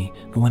Gandhi,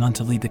 who went on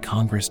to lead the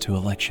Congress to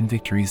election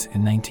victories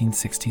in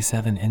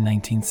 1967 and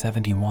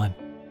 1971.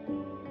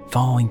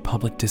 Following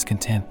public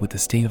discontent with the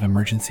state of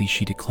emergency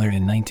she declared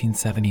in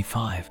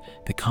 1975,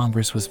 the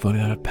Congress was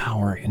voted out of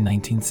power in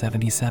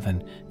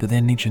 1977. The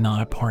then new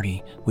Janata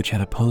Party, which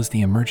had opposed the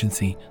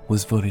emergency,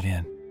 was voted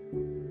in.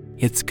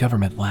 Its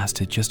government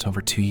lasted just over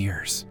 2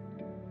 years.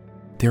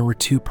 There were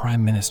 2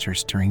 prime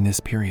ministers during this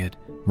period,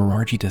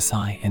 Morarji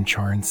Desai and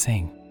Charan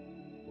Singh.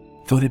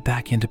 Voted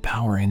back into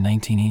power in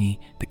 1980,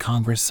 the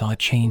Congress saw a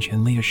change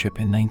in leadership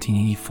in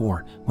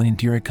 1984 when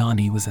Indira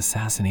Gandhi was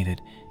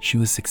assassinated. She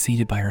was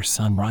succeeded by her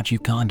son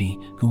Rajiv Gandhi,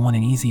 who won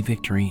an easy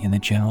victory in the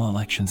general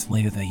elections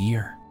later that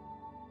year.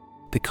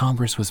 The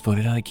Congress was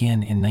voted out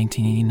again in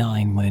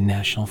 1989 when a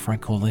National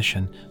Front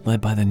coalition,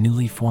 led by the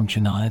newly formed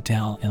Janata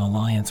Dal in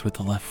alliance with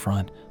the Left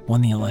Front,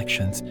 won the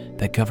elections.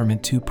 That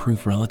government too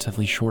proved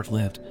relatively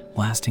short-lived,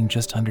 lasting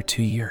just under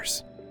 2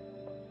 years.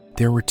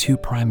 There were 2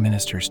 prime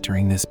ministers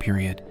during this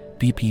period,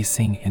 VP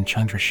Singh and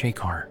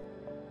Chandrasekhar.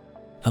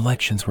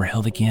 Elections were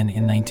held again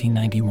in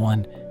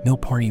 1991. No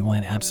party won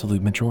an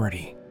absolute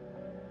majority.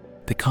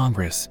 The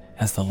Congress,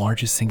 as the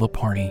largest single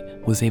party,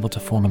 was able to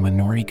form a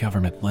minority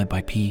government led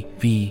by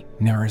P.V.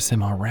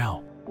 Narasimha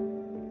Rao.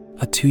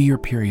 A 2-year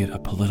period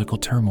of political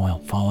turmoil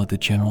followed the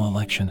general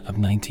election of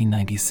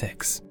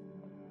 1996.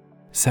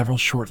 Several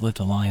short-lived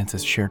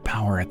alliances shared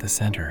power at the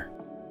center.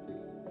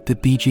 The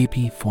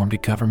BJP formed a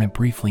government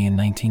briefly in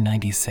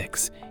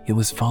 1996. It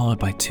was followed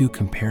by 2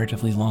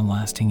 comparatively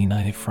long-lasting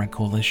United Front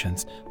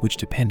coalitions, which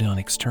depended on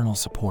external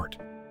support.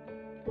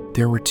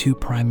 There were 2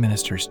 prime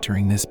ministers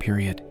during this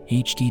period,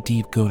 H.D.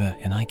 Deve Gowda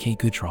and I.K.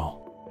 Gujral.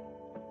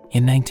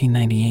 In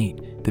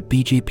 1998, the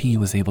BJP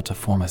was able to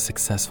form a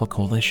successful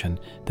coalition,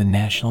 the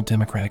National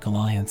Democratic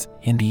Alliance,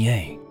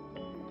 NDA.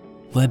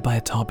 Led by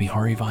Atal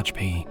Bihari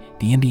Vajpayee,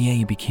 the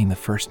NDA became the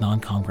first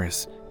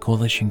non-Congress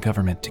coalition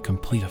government to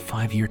complete a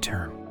 5-year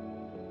term.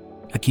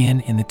 Again,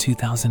 in the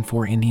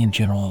 2004 Indian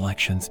general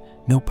elections,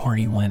 no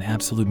party won an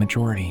absolute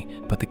majority,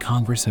 but the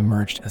Congress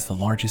emerged as the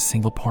largest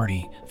single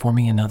party,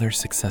 forming another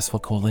successful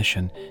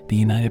coalition, the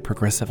United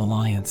Progressive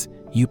Alliance,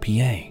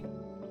 UPA.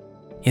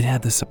 It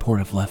had the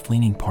support of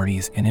left-leaning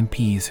parties and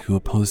MPs who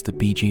opposed the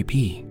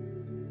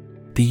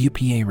BJP. The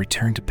UPA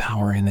returned to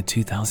power in the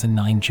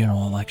 2009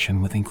 general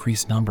election with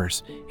increased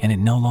numbers, and it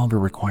no longer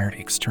required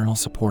external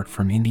support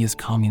from India's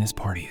communist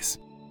parties.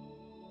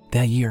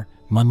 That year,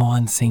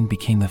 Manmohan Singh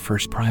became the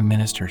first prime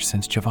minister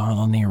since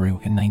Jawaharlal Nehru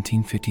in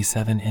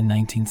 1957 and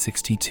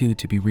 1962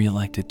 to be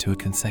re-elected to a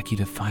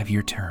consecutive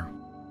 5-year term.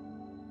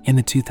 In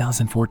the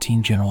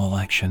 2014 general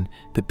election,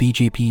 the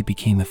BJP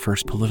became the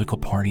first political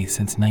party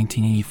since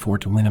 1984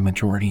 to win a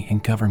majority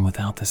and govern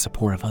without the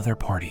support of other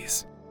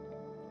parties.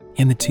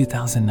 In the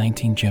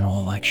 2019 general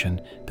election,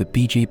 the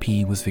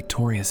BJP was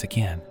victorious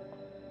again.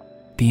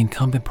 The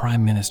incumbent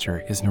prime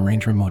minister is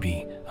Narendra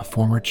Modi, a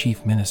former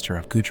chief minister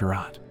of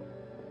Gujarat.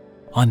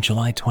 On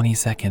July 22,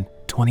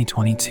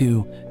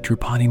 2022,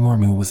 Draupadi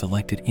Murmu was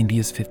elected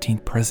India's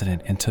 15th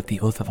president and took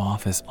the oath of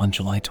office on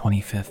July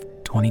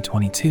 25,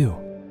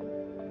 2022.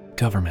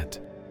 Government.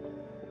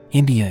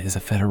 India is a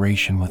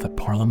federation with a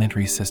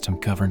parliamentary system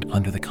governed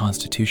under the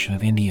Constitution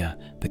of India,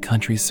 the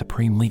country's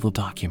supreme legal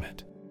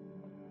document.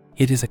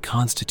 It is a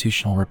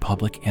constitutional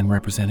republic and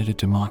representative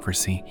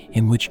democracy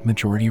in which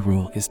majority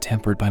rule is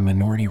tempered by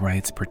minority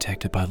rights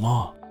protected by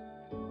law.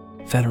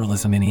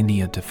 Federalism in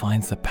India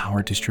defines the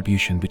power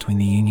distribution between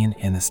the Union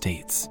and the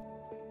states.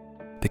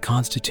 The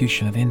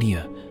Constitution of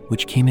India,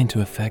 which came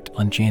into effect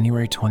on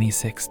January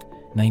 26,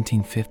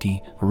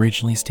 1950,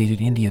 originally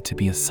stated India to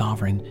be a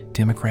sovereign,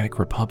 democratic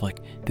republic.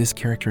 This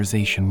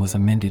characterization was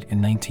amended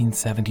in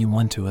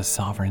 1971 to a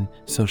sovereign,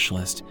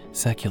 socialist,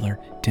 secular,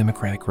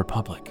 democratic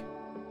republic.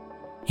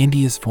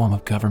 India's form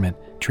of government,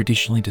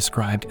 traditionally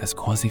described as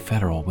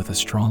quasi-federal with a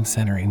strong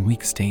center in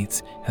weak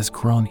states, has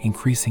grown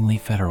increasingly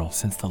federal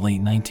since the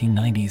late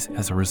 1990s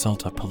as a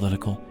result of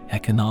political,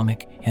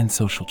 economic, and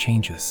social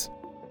changes.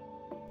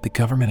 The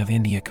government of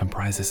India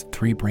comprises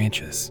 3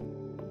 branches.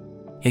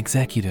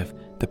 Executive.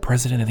 The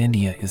President of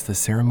India is the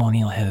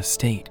ceremonial head of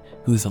state,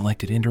 who is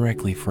elected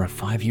indirectly for a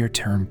 5-year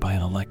term by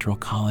an electoral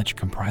college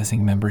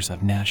comprising members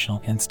of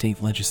national and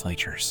state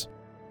legislatures.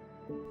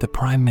 The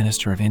Prime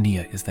Minister of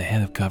India is the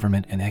head of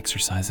government and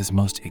exercises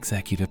most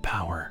executive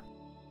power.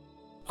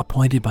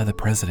 Appointed by the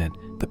President,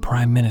 the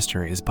Prime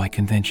Minister is by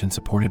convention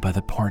supported by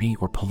the party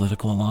or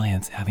political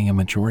alliance having a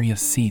majority of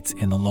seats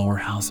in the lower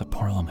house of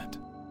Parliament.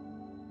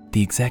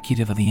 The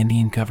executive of the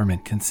Indian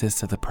government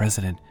consists of the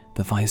President,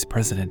 the Vice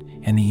President,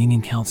 and the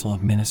Union Council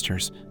of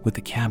Ministers, with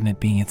the Cabinet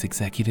being its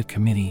executive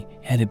committee,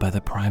 headed by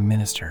the Prime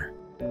Minister.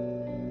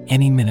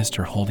 Any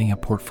minister holding a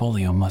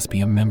portfolio must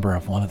be a member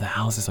of one of the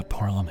Houses of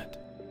Parliament.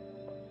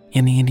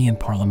 In the Indian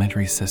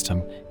parliamentary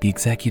system, the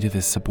executive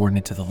is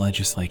subordinate to the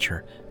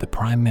legislature. The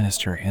Prime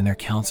Minister and their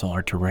council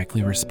are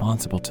directly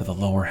responsible to the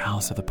lower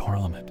house of the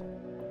Parliament.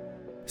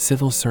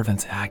 Civil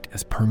servants act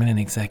as permanent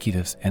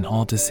executives, and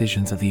all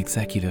decisions of the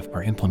executive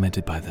are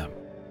implemented by them.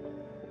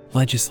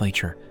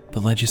 Legislature. The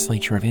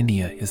legislature of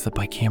India is the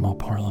bicameral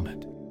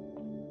parliament.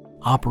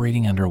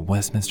 Operating under a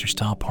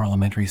Westminster-style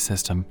parliamentary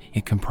system,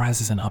 it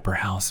comprises an upper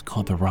house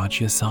called the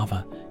Rajya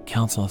Sabha,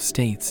 Council of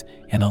States,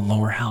 and a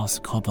lower house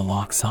called the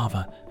Lok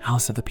Sabha,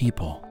 House of the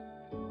People.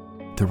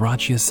 The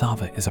Rajya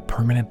Sabha is a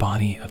permanent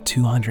body of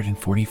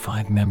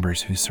 245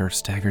 members who serve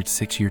staggered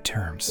 6-year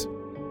terms.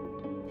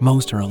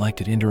 Most are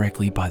elected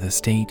indirectly by the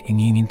state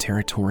and union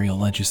territorial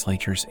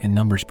legislatures in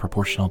numbers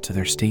proportional to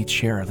their state's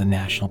share of the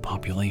national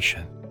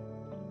population.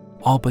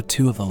 All but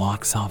 2 of the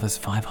Lok Sabha's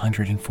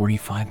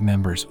 545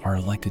 members are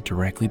elected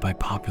directly by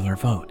popular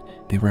vote.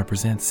 They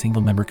represent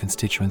single-member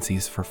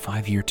constituencies for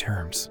 5-year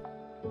terms.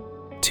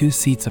 2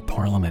 seats of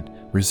parliament,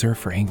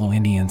 reserved for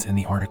Anglo-Indians in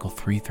the Article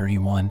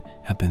 331,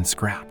 have been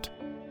scrapped.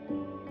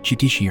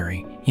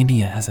 Judiciary.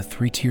 India has a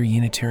 3-tier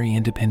unitary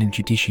independent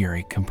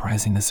judiciary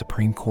comprising the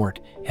Supreme Court,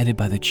 headed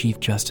by the Chief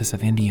Justice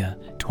of India,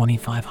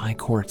 25 high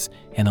courts,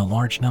 and a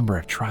large number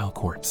of trial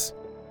courts.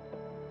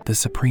 The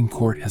Supreme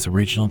Court has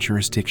original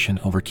jurisdiction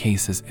over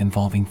cases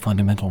involving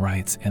fundamental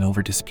rights and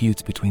over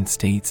disputes between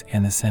states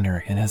and the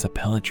center, and has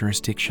appellate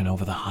jurisdiction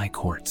over the high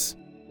courts.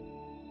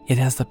 It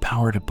has the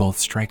power to both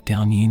strike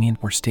down union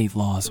or state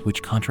laws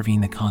which contravene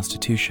the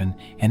Constitution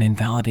and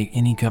invalidate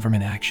any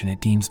government action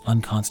it deems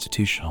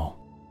unconstitutional.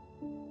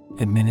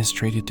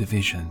 Administrative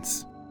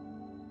divisions.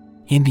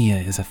 India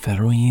is a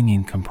federal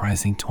union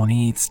comprising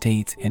 28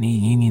 states and 8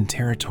 union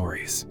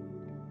territories.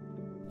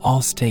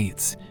 All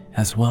states,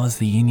 as well as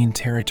the union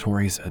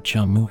territories of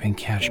Jammu and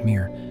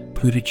Kashmir,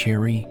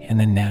 Puducherry, and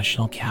the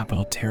National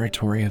Capital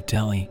Territory of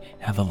Delhi,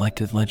 have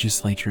elected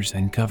legislatures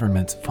and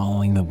governments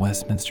following the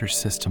Westminster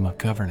system of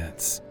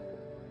governance.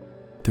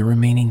 The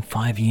remaining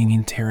 5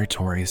 union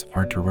territories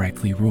are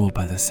directly ruled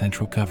by the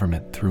central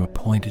government through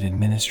appointed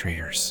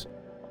administrators.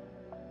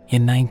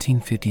 In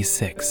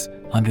 1956,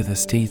 under the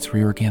States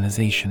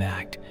Reorganization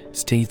Act,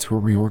 states were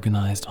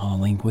reorganized on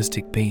a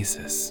linguistic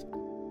basis.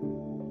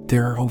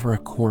 There are over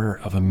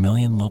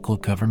 250,000 local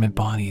government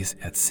bodies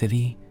at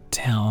city,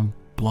 town,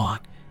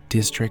 block,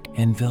 district,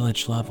 and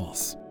village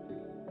levels.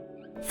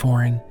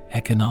 Foreign,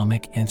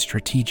 economic, and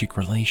strategic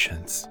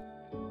relations.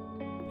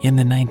 In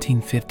the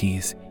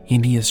 1950s,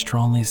 India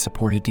strongly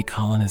supported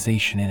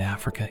decolonization in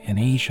Africa and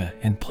Asia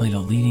and played a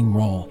leading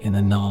role in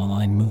the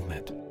non-aligned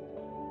movement.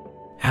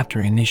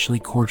 After initially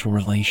cordial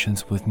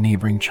relations with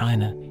neighboring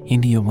China,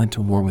 India went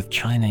to war with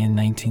China in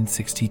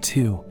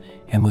 1962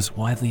 and was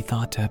widely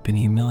thought to have been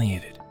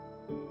humiliated.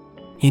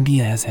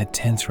 India has had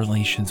tense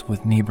relations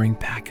with neighboring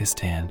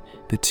Pakistan.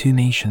 The two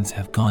nations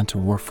have gone to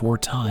war 4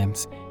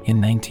 times in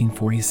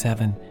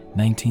 1947,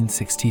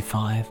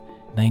 1965,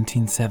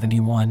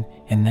 1971,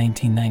 and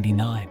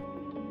 1999.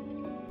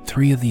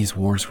 3 of these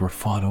wars were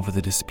fought over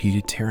the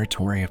disputed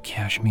territory of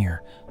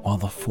Kashmir, while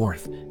the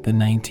 4th, the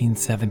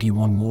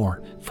 1971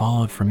 war,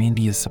 followed from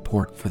India's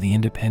support for the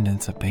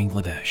independence of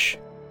Bangladesh.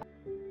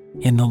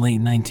 In the late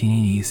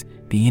 1980s,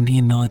 the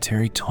Indian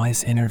military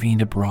twice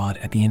intervened abroad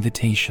at the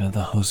invitation of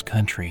the host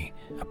country,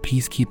 a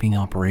peacekeeping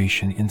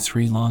operation in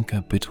Sri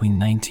Lanka between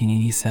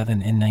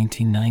 1987 and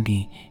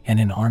 1990,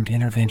 and an armed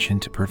intervention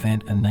to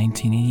prevent a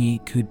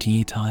 1988 coup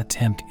d'etat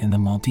attempt in the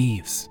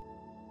Maldives.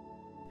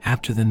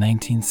 After the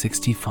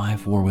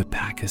 1965 war with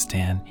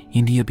Pakistan,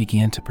 India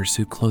began to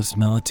pursue close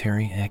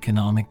military and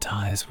economic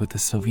ties with the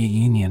Soviet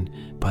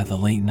Union. By the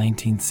late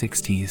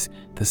 1960s,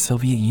 the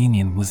Soviet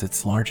Union was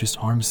its largest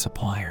arms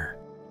supplier.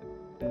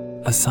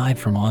 Aside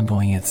from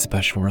ongoing its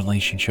special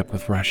relationship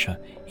with Russia,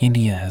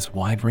 India has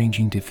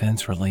wide-ranging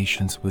defense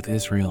relations with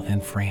Israel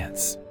and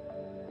France.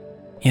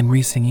 In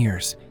recent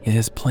years, it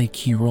has played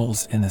key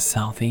roles in the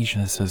South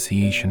Asian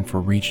Association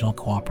for Regional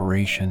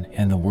Cooperation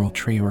and the World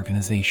Trade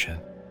Organization.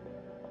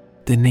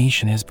 The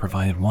nation has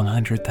provided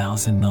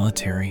 100,000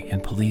 military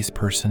and police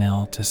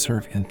personnel to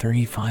serve in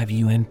 35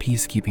 UN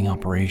peacekeeping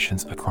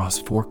operations across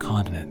 4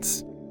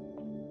 continents.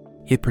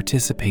 It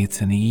participates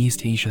in the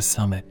East Asia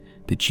Summit,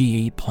 the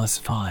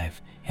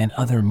G8+5, and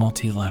other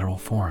multilateral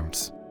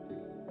forums.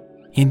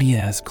 India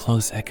has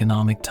close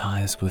economic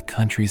ties with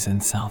countries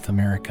in South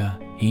America,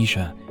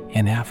 Asia,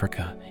 and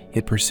Africa.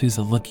 It pursues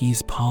a Look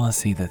East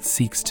policy that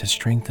seeks to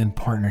strengthen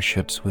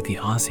partnerships with the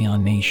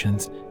ASEAN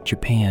nations,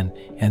 Japan,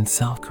 and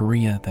South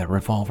Korea that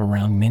revolve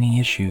around many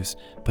issues,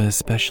 but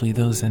especially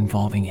those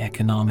involving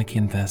economic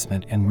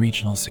investment and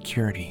regional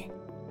security.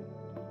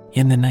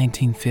 In the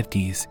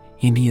 1950s,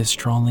 India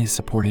strongly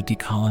supported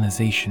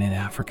decolonization in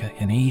Africa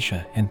and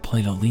Asia and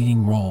played a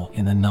leading role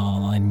in the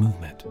non-aligned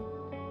movement.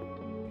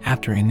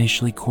 After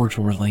initially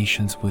cordial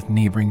relations with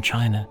neighboring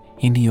China,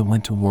 India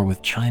went to war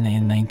with China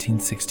in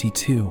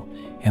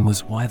 1962 and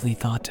was widely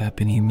thought to have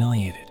been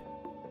humiliated.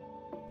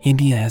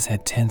 India has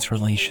had tense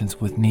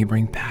relations with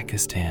neighboring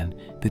Pakistan.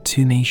 The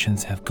two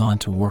nations have gone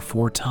to war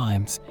 4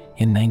 times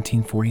in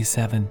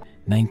 1947,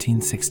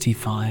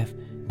 1965,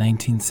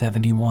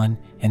 1971,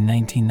 and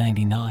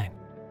 1999.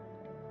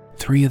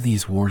 3 of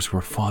these wars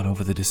were fought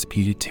over the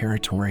disputed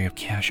territory of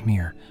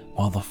Kashmir,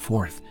 while the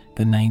 4th,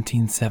 the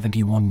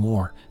 1971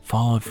 war,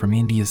 followed from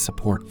India's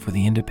support for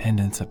the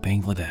independence of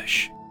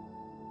Bangladesh.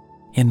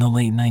 In the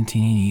late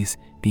 1980s,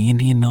 the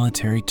Indian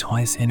military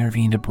twice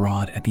intervened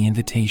abroad at the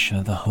invitation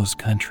of the host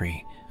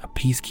country, a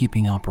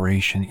peacekeeping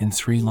operation in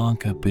Sri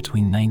Lanka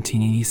between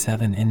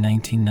 1987 and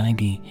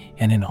 1990,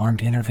 and an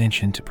armed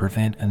intervention to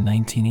prevent a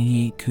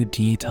 1988 coup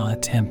d'etat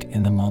attempt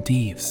in the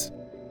Maldives.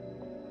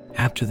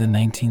 After the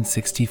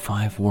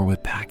 1965 war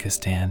with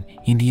Pakistan,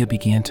 India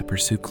began to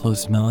pursue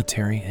close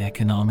military and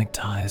economic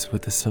ties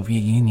with the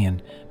Soviet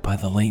Union. By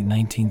the late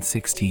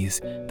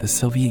 1960s, the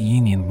Soviet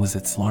Union was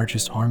its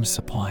largest arms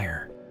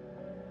supplier.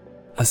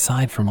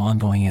 Aside from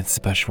ongoing its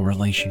special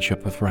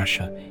relationship with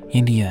Russia,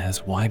 India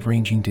has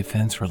wide-ranging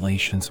defense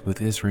relations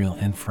with Israel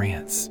and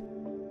France.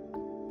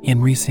 In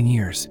recent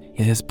years,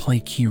 it has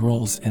played key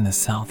roles in the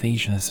South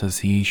Asian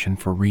Association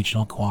for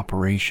Regional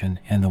Cooperation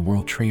and the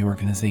World Trade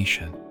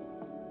Organization.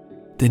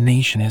 The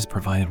nation has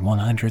provided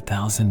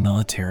 100,000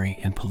 military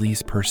and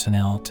police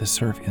personnel to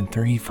serve in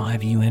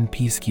 35 UN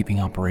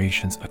peacekeeping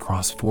operations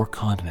across 4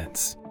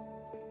 continents.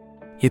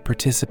 It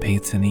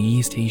participates in the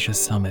East Asia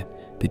Summit,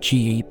 the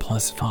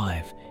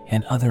G8+5,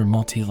 and other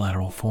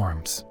multilateral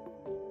forums.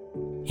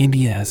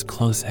 India has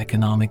close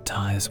economic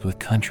ties with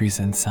countries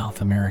in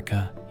South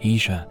America,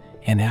 Asia,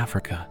 and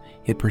Africa,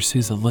 it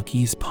pursues a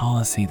look-east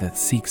policy that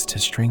seeks to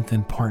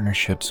strengthen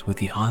partnerships with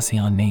the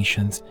ASEAN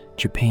nations,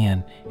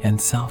 Japan, and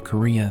South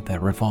Korea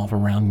that revolve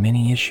around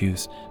many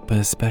issues, but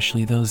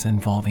especially those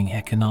involving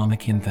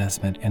economic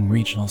investment and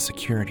regional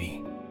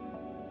security.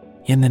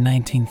 In the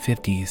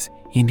 1950s,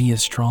 India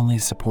strongly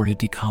supported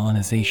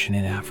decolonization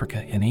in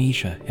Africa and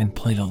Asia and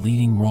played a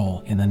leading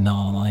role in the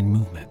non-aligned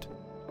movement.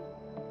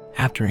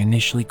 After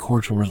initially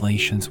cordial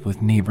relations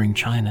with neighboring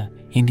China,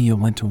 India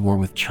went to war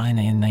with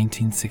China in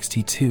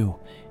 1962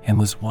 and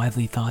was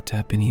widely thought to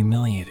have been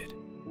humiliated.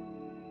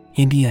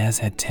 India has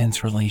had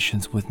tense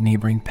relations with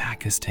neighboring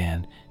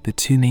Pakistan. The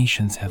two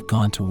nations have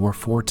gone to war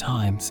 4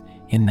 times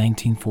in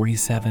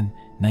 1947,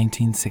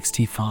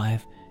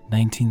 1965,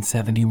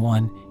 1971,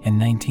 and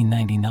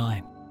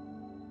 1999.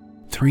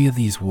 3 of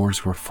these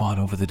wars were fought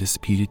over the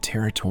disputed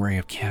territory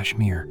of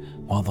Kashmir,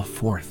 while the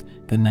 4th,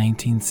 the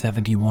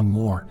 1971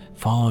 war,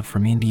 followed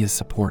from India's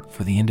support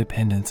for the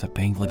independence of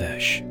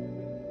Bangladesh.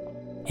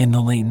 In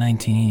the late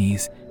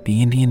 1980s,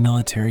 the Indian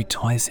military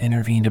twice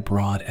intervened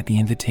abroad at the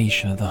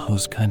invitation of the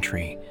host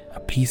country, a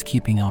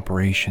peacekeeping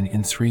operation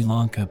in Sri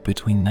Lanka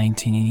between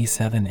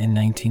 1987 and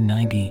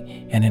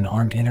 1990, and an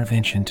armed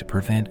intervention to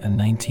prevent a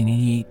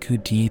 1988 coup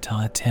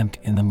d'etat attempt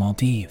in the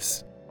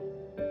Maldives.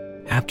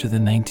 After the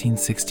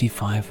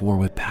 1965 war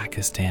with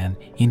Pakistan,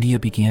 India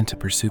began to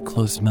pursue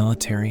close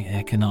military and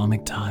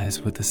economic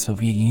ties with the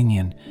Soviet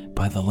Union.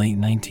 By the late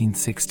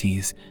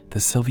 1960s, the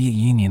Soviet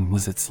Union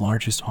was its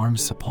largest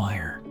arms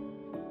supplier.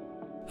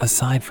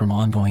 Aside from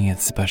ongoing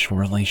its special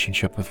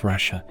relationship with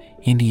Russia,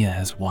 India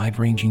has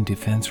wide-ranging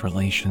defense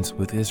relations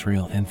with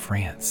Israel and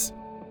France.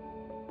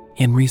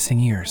 In recent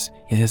years,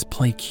 it has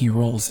played key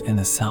roles in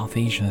the South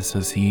Asian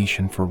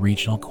Association for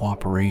Regional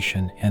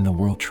Cooperation and the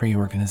World Trade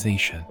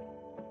Organization.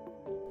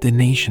 The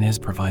nation has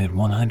provided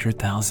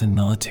 100,000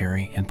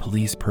 military and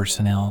police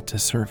personnel to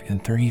serve in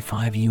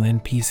 35 UN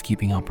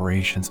peacekeeping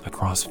operations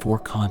across 4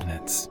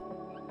 continents.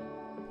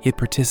 It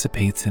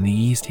participates in the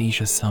East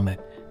Asia Summit,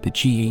 the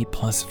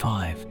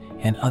G8+5,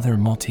 and other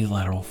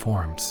multilateral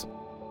forums.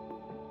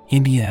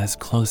 India has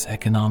close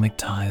economic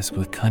ties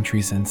with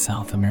countries in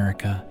South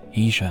America,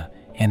 Asia,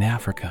 and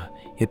Africa.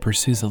 It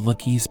pursues a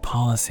look-east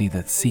policy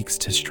that seeks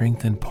to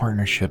strengthen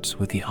partnerships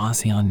with the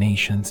ASEAN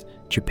nations,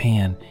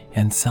 Japan,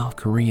 and South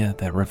Korea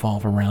that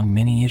revolve around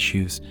many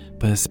issues,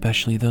 but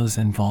especially those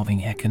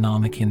involving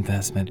economic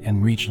investment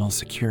and regional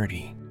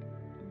security.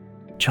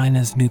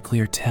 China's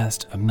nuclear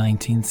test of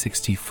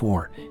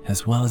 1964,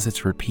 as well as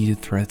its repeated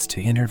threats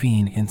to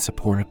intervene in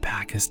support of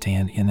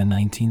Pakistan in the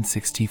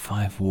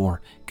 1965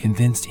 war,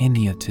 convinced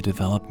India to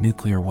develop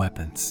nuclear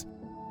weapons.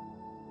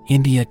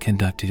 India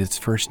conducted its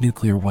first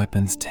nuclear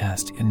weapons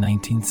test in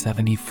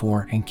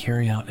 1974 and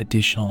carried out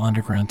additional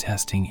underground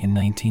testing in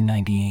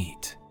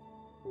 1998.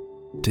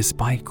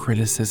 Despite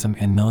criticism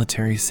and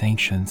military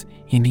sanctions,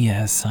 India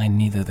has signed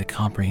neither the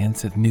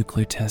Comprehensive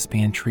Nuclear Test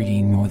Ban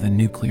Treaty nor the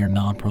Nuclear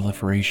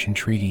Non-Proliferation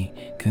Treaty,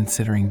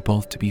 considering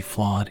both to be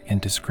flawed and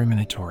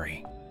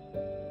discriminatory.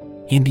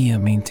 India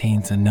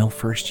maintains a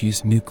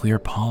no-first-use nuclear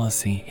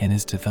policy and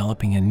is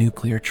developing a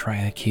nuclear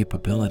triad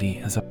capability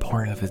as a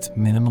part of its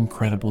minimum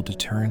credible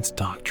deterrence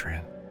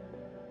doctrine.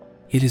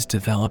 It is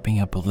developing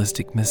a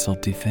ballistic missile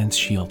defense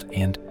shield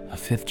and a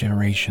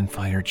 5th-generation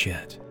fighter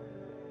jet.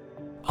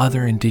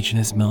 Other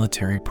indigenous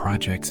military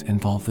projects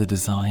involve the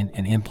design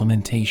and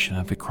implementation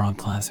of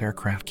Vikram-class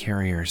aircraft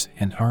carriers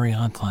and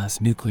Ariane-class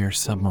nuclear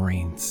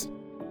submarines.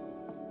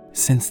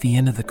 Since the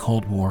end of the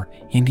Cold War,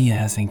 India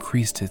has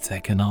increased its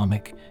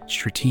economic,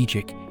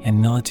 strategic,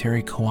 and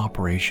military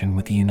cooperation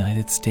with the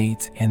United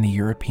States and the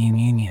European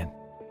Union.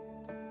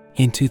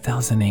 In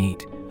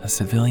 2008, a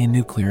civilian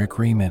nuclear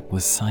agreement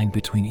was signed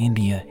between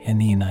India and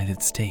the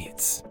United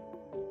States.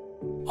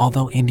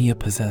 Although India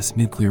possessed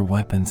nuclear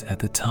weapons at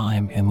the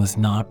time and was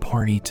not a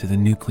party to the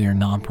Nuclear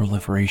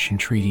Non-Proliferation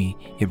Treaty,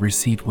 it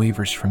received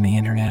waivers from the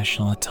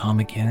International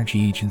Atomic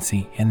Energy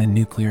Agency and the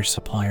Nuclear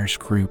Suppliers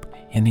Group,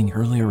 ending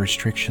earlier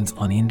restrictions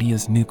on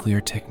India's nuclear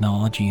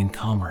technology and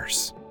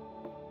commerce.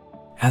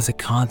 As a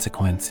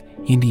consequence,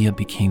 India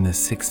became the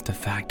 6th de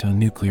facto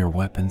nuclear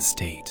weapons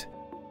state.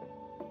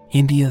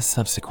 India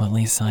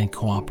subsequently signed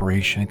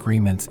cooperation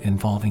agreements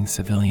involving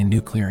civilian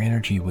nuclear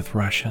energy with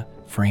Russia,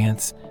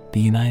 France, the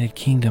United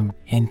Kingdom,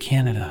 and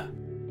Canada.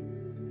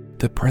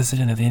 The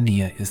President of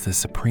India is the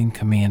supreme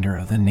commander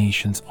of the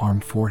nation's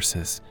armed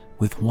forces.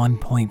 With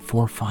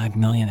 1.45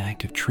 million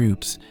active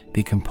troops,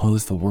 they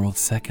compose the world's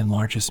 2nd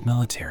largest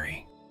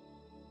military.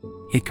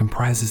 It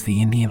comprises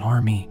the Indian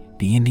Army,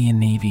 the Indian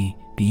Navy,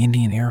 the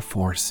Indian Air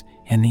Force,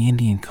 and the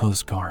Indian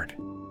Coast Guard.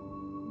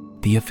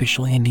 The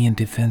official Indian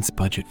defense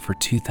budget for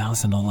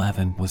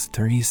 2011 was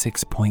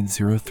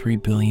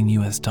 $36.03 billion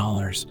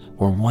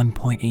or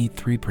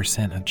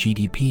 1.83% of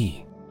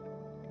GDP.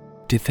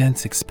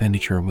 Defense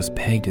expenditure was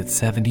pegged at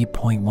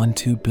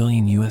 $70.12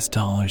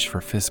 billion for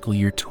fiscal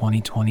year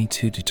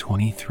 2022 to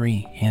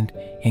 23 and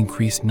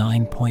increased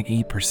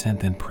 9.8%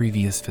 than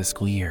previous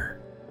fiscal year.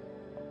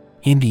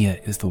 India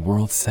is the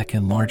world's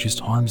second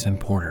largest arms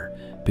importer.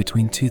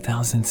 Between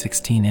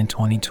 2016 and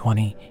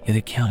 2020, it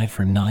accounted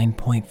for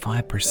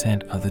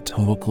 9.5% of the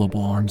total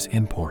global arms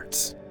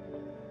imports.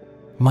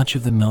 Much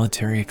of the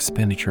military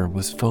expenditure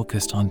was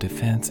focused on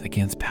defense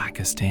against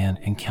Pakistan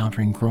and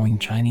countering growing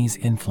Chinese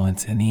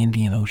influence in the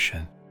Indian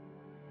Ocean.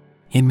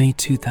 In May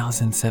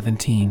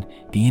 2017,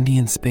 the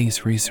Indian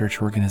Space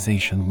Research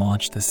Organization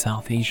launched the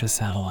South Asia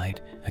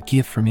Satellite, a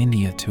gift from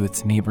India to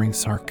its neighboring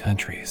SAARC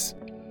countries.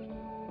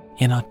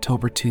 In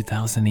October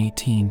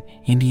 2018,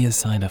 India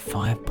signed a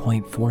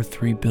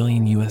 $5.43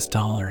 billion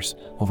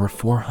over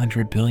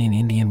 400 billion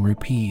Indian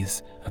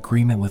rupees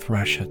agreement with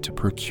Russia to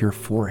procure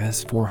 4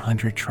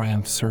 S-400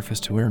 Triumph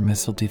surface-to-air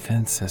missile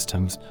defense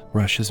systems,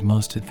 Russia's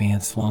most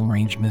advanced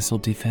long-range missile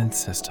defense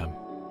system.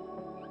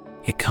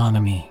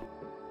 Economy.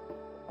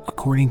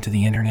 According to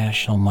the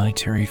International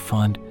Monetary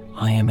Fund,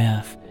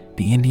 IMF,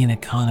 the Indian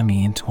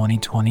economy in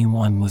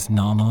 2021 was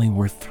nominally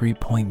worth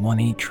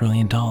 $3.18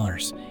 trillion.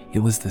 It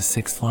was the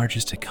sixth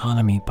largest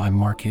economy by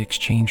market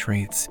exchange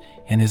rates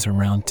and is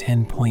around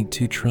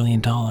 $10.2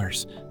 trillion,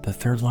 the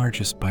third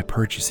largest by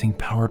purchasing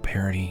power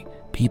parity,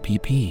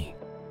 PPP.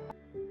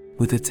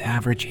 With its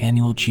average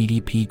annual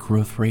GDP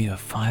growth rate of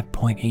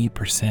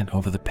 5.8%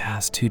 over the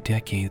past 2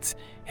 decades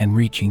and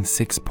reaching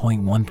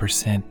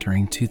 6.1%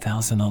 during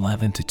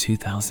 2011 to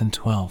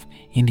 2012,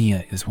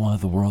 India is one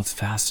of the world's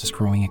fastest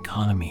growing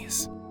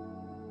economies.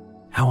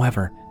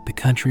 However, the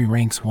country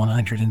ranks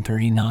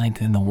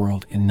 139th in the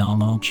world in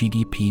nominal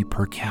GDP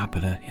per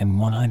capita and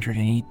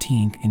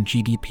 118th in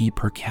GDP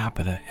per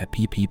capita at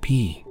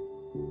PPP.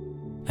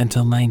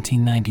 Until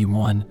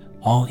 1991,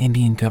 all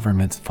Indian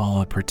governments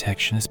followed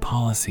protectionist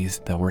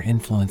policies that were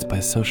influenced by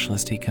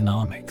socialist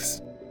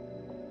economics.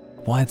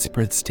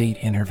 Widespread state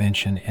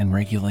intervention and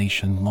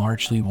regulation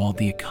largely walled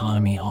the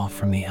economy off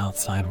from the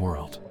outside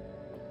world.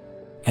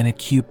 An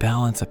acute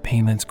balance of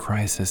payments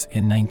crisis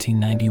in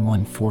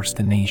 1991 forced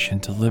the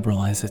nation to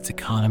liberalize its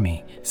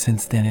economy.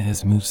 Since then, it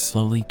has moved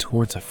slowly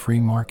towards a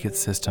free market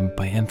system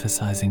by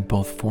emphasizing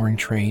both foreign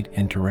trade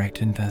and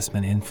direct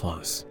investment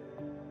inflows.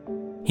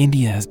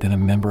 India has been a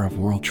member of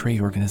World Trade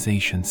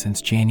Organization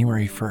since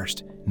January 1,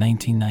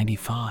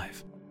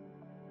 1995.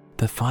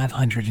 The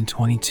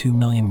 522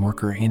 million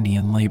worker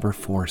Indian labor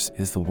force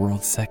is the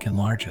world's second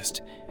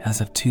largest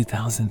as of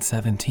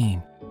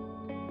 2017.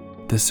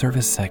 The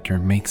service sector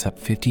makes up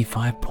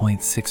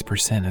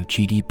 55.6% of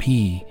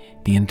GDP,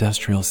 the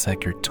industrial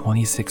sector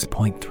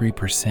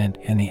 26.3%,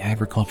 and the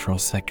agricultural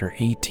sector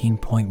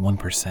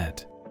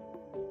 18.1%.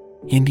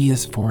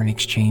 India's foreign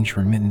exchange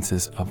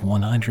remittances of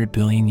 $100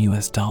 billion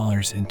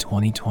in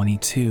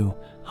 2022,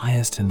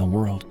 highest in the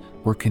world,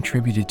 were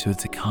contributed to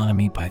its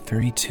economy by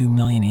 32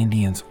 million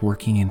Indians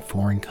working in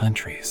foreign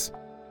countries.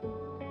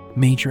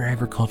 Major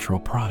agricultural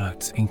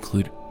products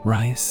include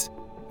rice,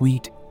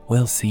 wheat,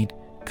 oilseed,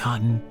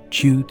 cotton,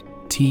 jute,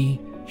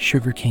 tea,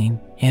 sugarcane,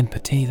 and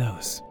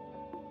potatoes.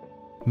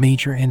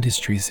 Major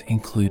industries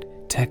include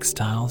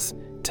textiles,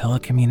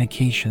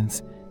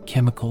 telecommunications,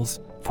 chemicals,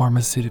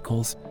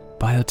 pharmaceuticals,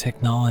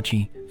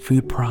 biotechnology,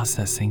 food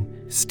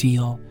processing,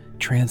 steel,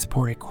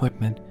 transport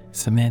equipment,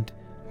 cement,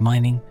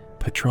 mining,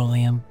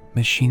 petroleum,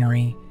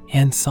 machinery,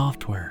 and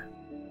software.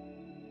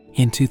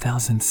 In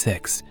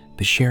 2006,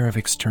 the share of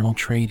external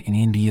trade in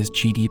India's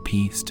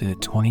GDP stood at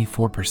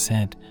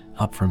 24%,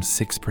 up from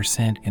 6%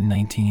 in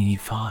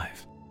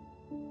 1985.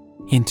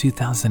 In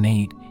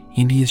 2008,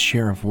 India's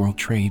share of world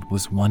trade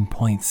was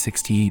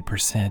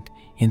 1.68%.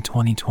 In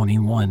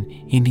 2021,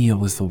 India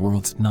was the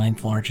world's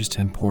 9th largest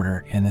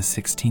importer and the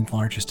 16th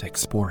largest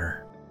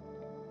exporter.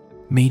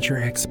 Major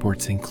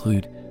exports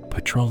include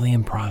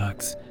petroleum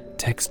products,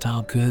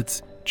 textile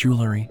goods,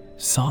 jewelry,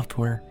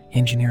 software,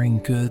 engineering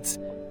goods,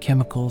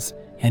 chemicals,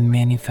 and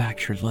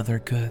manufactured leather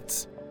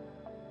goods.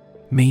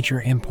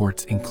 Major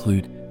imports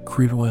include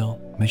crude oil,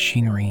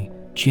 machinery,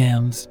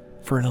 gems,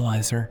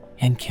 fertilizer,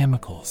 and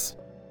chemicals.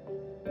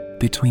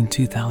 Between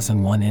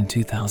 2001 and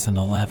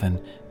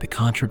 2011, the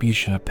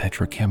contribution of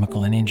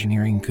petrochemical and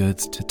engineering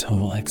goods to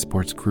total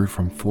exports grew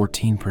from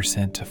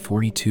 14% to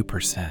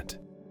 42%.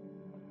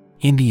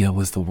 India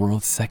was the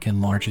world's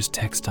second largest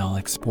textile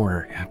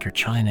exporter after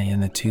China in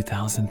the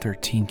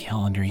 2013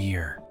 calendar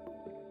year.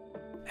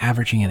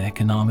 Averaging an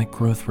economic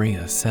growth rate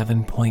of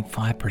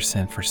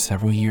 7.5% for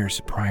several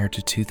years prior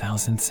to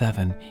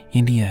 2007,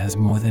 India has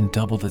more than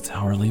doubled its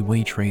hourly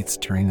wage rates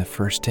during the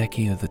first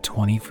decade of the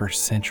 21st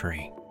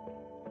century.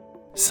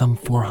 Some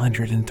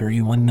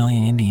 431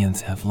 million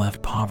Indians have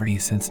left poverty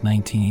since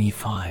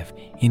 1985.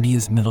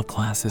 India's middle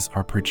classes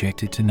are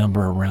projected to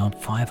number around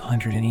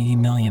 580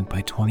 million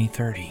by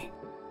 2030.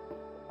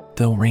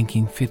 Though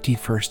ranking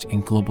 51st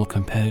in global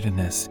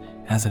competitiveness,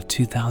 as of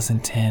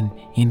 2010,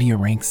 India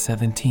ranks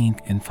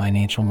 17th in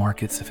financial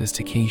market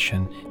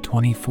sophistication,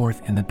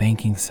 24th in the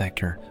banking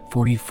sector,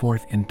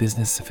 44th in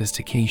business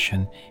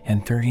sophistication,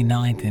 and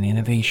 39th in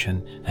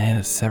innovation, ahead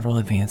of several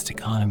advanced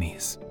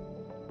economies.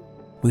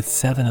 With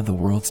 7 of the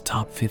world's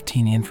top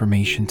 15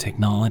 information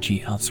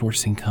technology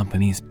outsourcing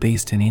companies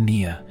based in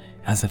India,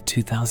 As of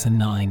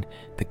 2009,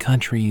 the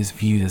country is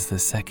viewed as the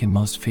second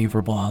most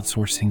favorable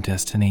outsourcing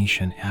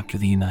destination after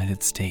the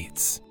United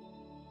States.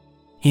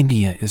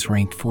 India is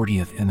ranked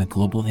 40th in the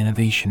Global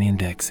Innovation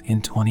Index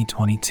in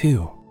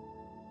 2022.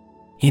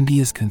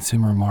 India's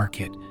consumer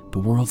market, the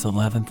world's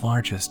 11th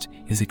largest,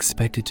 is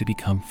expected to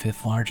become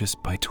 5th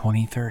largest by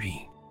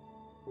 2030.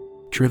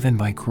 Driven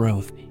by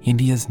growth,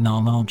 India's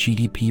nominal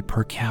GDP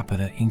per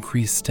capita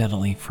increased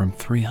steadily from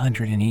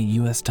 $308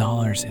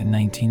 in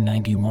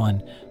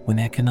 1991, when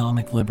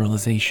economic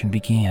liberalization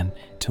began,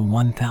 to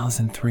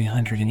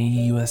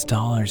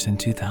 $1,380 in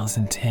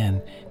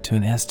 2010, to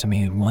an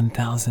estimated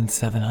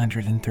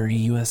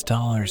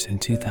 $1,730 in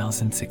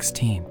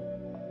 2016.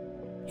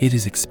 It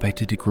is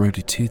expected to grow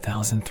to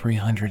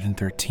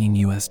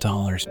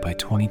 $2,313 by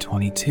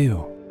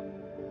 2022.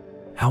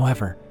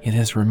 However, it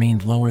has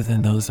remained lower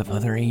than those of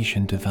other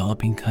Asian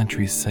developing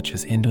countries such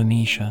as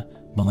Indonesia,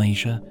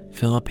 Malaysia,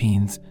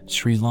 Philippines,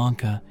 Sri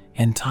Lanka,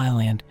 and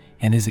Thailand,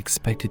 and is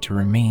expected to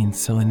remain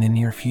so in the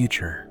near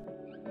future.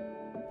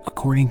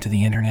 According to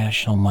the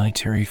International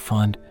Monetary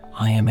Fund,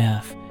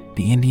 IMF,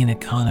 the Indian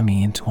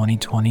economy in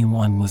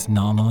 2021 was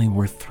nominally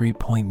worth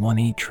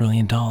 $3.18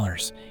 trillion.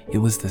 It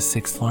was the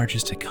sixth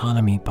largest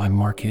economy by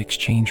market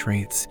exchange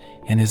rates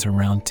and is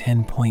around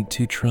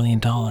 $10.2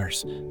 trillion,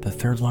 the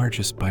third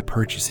largest by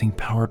purchasing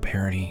power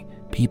parity,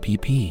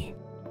 PPP.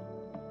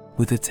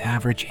 With its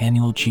average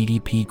annual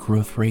GDP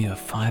growth rate of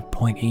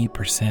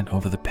 5.8%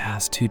 over the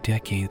past 2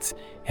 decades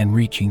and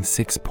reaching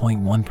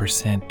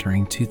 6.1%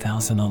 during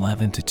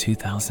 2011 to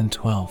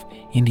 2012,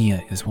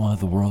 India is one of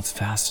the world's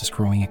fastest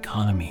growing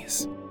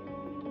economies.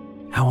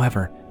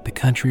 However, the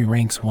country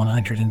ranks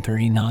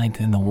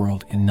 139th in the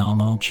world in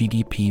nominal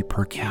GDP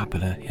per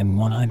capita and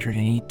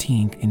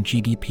 118th in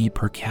GDP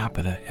per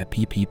capita at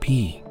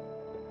PPP.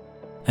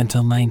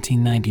 Until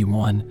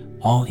 1991,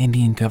 all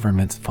Indian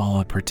governments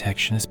followed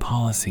protectionist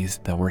policies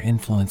that were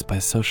influenced by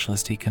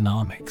socialist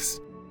economics.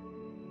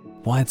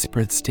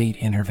 Widespread state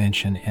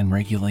intervention and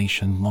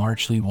regulation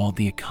largely walled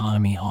the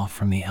economy off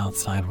from the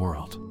outside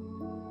world.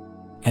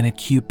 An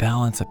acute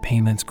balance of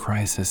payments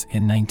crisis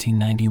in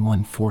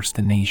 1991 forced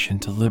the nation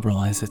to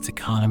liberalize its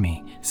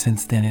economy.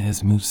 Since then, it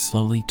has moved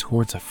slowly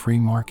towards a free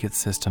market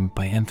system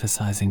by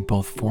emphasizing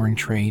both foreign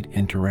trade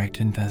and direct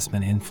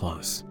investment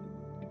inflows.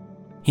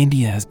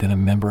 India has been a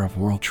member of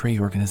World Trade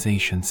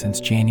Organization since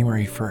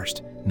January 1,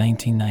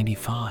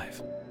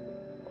 1995.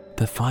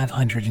 The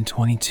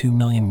 522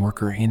 million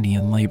worker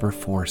Indian labor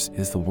force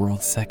is the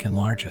world's second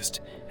largest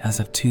as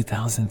of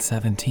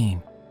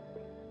 2017.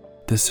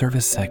 The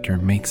service sector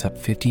makes up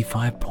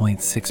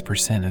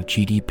 55.6% of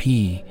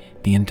GDP,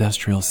 the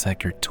industrial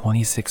sector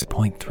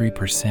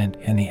 26.3%,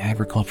 and the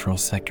agricultural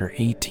sector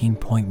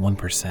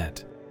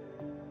 18.1%.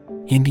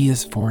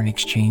 India's foreign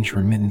exchange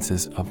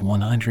remittances of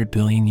 $100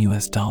 billion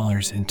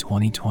in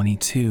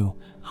 2022,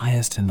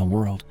 highest in the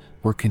world,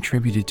 were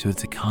contributed to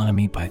its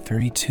economy by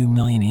 32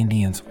 million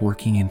Indians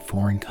working in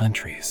foreign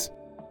countries.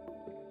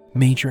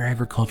 Major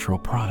agricultural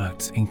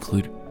products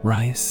include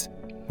rice,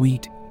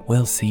 wheat,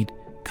 oilseed,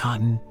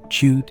 cotton,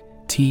 jute,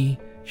 tea,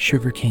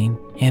 sugarcane,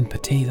 and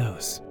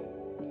potatoes.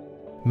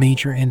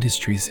 Major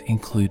industries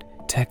include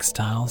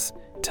textiles,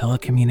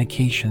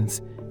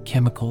 telecommunications,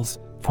 chemicals,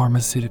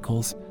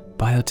 pharmaceuticals,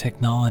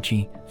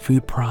 biotechnology,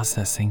 food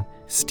processing,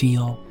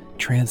 steel,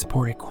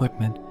 transport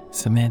equipment,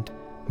 cement,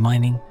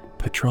 mining,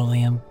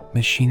 petroleum,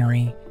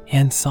 machinery,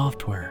 and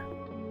software.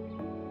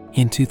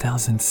 In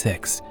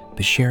 2006,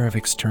 the share of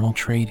external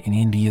trade in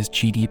India's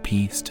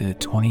GDP stood at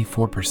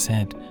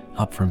 24%,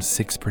 up from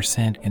 6%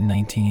 in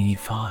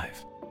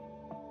 1985.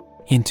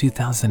 In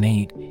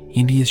 2008,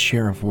 India's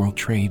share of world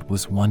trade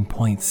was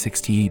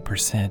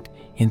 1.68%.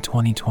 In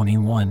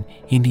 2021,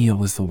 India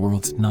was the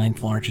world's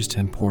 9th largest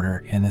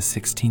importer and the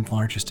 16th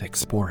largest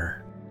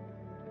exporter.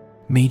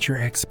 Major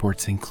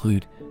exports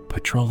include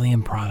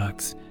petroleum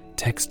products,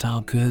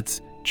 textile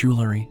goods,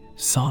 jewelry,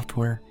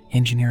 software,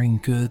 engineering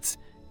goods,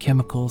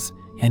 chemicals,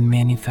 and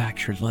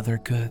manufactured leather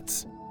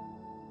goods.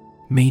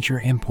 Major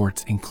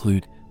imports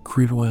include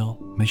crude oil,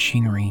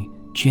 machinery,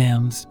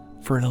 gems,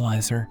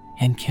 fertilizer,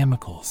 and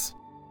chemicals.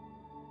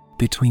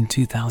 Between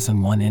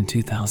 2001 and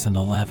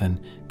 2011,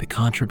 the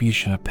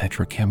contribution of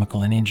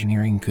petrochemical and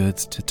engineering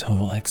goods to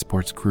total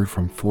exports grew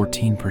from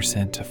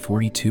 14% to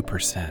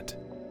 42%.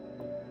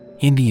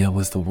 India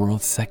was the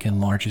world's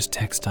second largest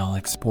textile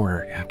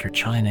exporter after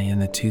China in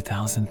the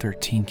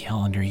 2013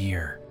 calendar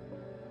year.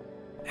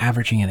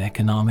 Averaging an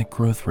economic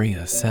growth rate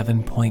of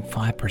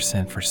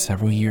 7.5% for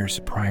several years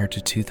prior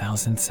to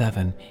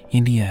 2007,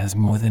 India has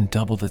more than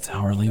doubled its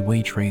hourly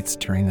wage rates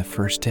during the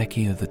first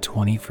decade of the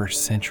 21st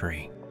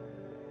century.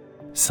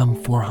 Some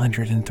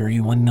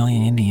 431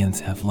 million Indians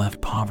have left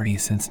poverty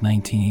since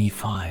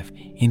 1985.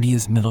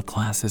 India's middle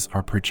classes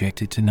are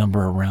projected to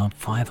number around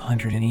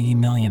 580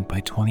 million by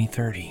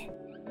 2030.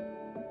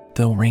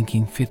 Though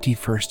ranking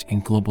 51st in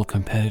global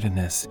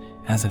competitiveness,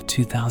 as of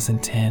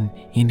 2010,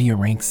 India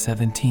ranks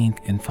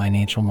 17th in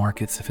financial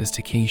market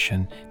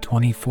sophistication,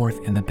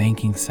 24th in the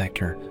banking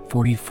sector,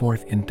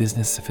 44th in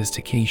business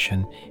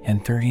sophistication,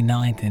 and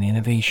 39th in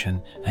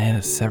innovation, ahead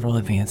of several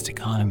advanced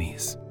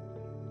economies.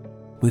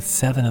 With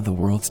 7 of the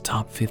world's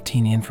top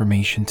 15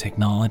 information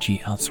technology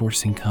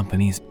outsourcing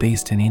companies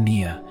based in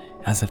India,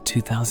 as of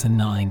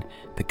 2009,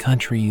 the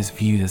country is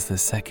viewed as the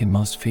second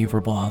most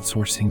favorable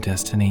outsourcing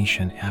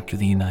destination after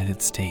the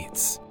United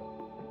States.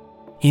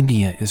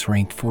 India is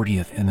ranked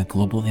 40th in the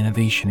Global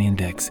Innovation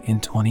Index in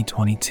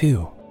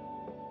 2022.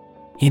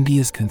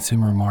 India's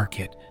consumer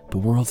market, the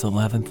world's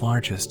 11th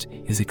largest,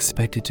 is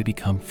expected to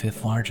become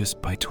 5th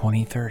largest by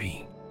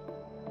 2030.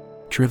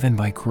 Driven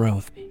by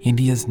growth,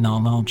 India's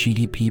nominal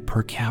GDP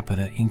per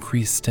capita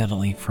increased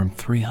steadily from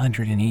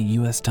 $308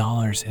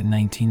 in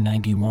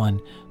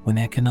 1991, when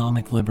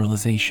economic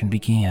liberalization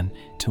began,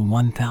 to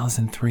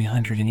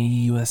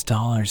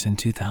 $1,380 in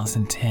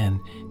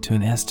 2010, to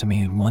an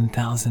estimated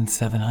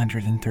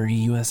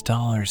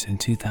 $1,730 in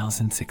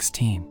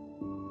 2016.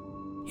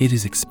 It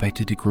is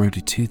expected to grow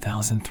to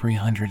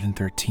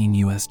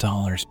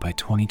 $2,313 by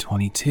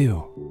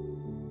 2022.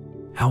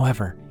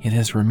 However, it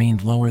has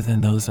remained lower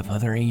than those of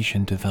other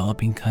Asian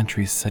developing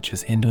countries such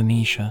as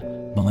Indonesia,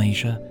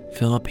 Malaysia,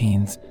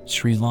 Philippines,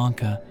 Sri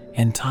Lanka,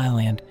 and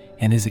Thailand,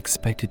 and is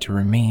expected to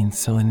remain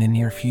so in the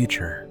near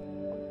future.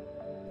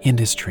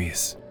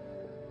 Industries.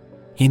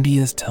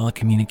 India's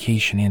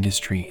telecommunication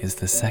industry is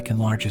the second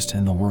largest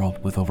in the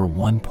world with over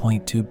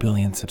 1.2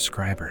 billion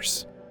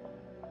subscribers.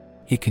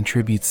 It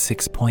contributes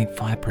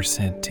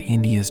 6.5% to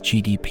India's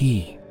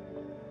GDP.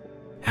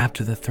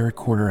 After the third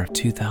quarter of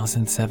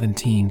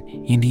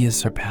 2017, India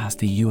surpassed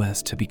the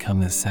US to become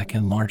the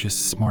second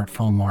largest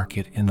smartphone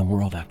market in the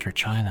world after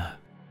China.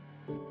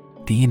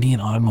 The Indian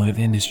automotive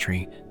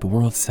industry, the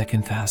world's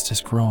second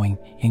fastest growing,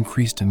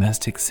 increased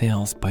domestic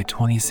sales by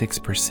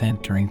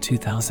 26% during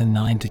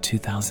 2009 to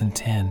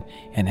 2010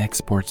 and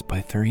exports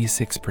by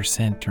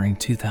 36% during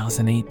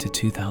 2008 to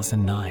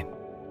 2009.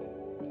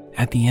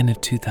 At the end of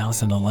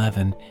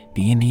 2011,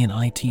 the Indian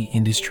IT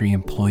industry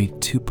employed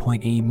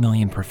 2.8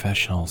 million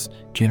professionals,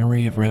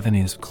 generated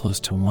revenues close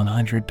to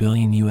 $100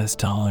 billion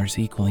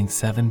equaling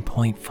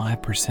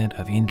 7.5%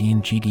 of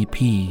Indian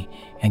GDP,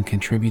 and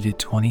contributed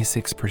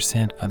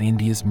 26% of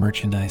India's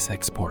merchandise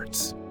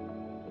exports.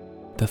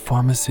 The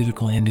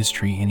pharmaceutical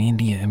industry in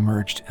India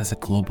emerged as a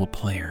global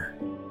player.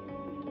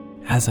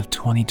 As of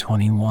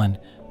 2021,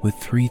 with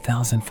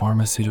 3,000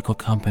 pharmaceutical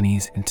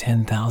companies and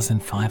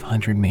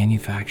 10,500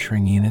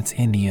 manufacturing units,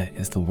 India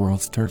is the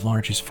world's third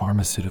largest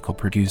pharmaceutical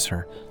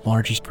producer,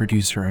 largest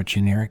producer of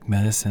generic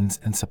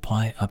medicines, and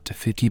supply up to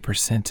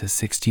 50% to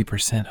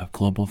 60% of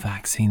global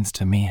vaccines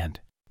demand.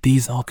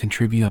 These all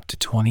contribute up to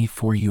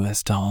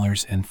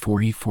 $24 and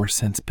 44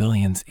 cents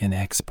billions in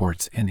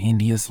exports, and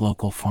India's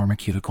local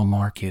pharmaceutical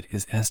market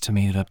is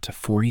estimated up to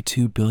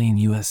 $42 billion.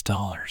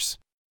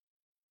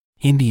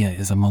 India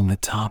is among the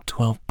top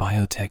 12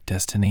 biotech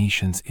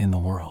destinations in the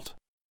world.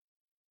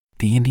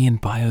 The Indian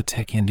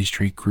biotech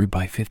industry grew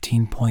by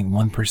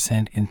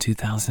 15.1% in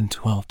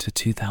 2012 to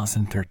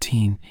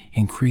 2013,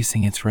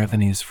 increasing its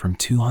revenues from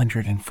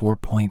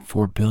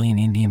 204.4 billion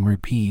Indian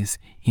rupees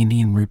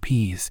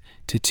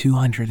to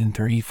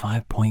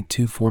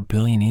 235.24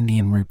 billion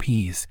Indian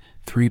rupees,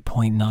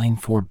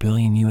 $3.94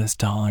 billion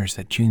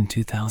at June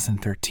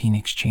 2013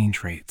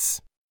 exchange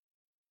rates.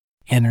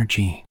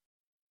 Energy.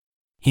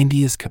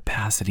 India's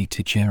capacity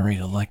to generate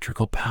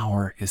electrical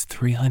power is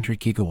 300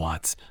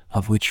 gigawatts,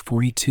 of which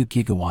 42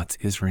 gigawatts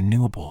is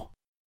renewable.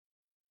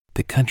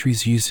 The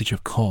country's usage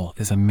of coal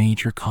is a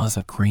major cause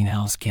of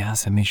greenhouse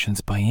gas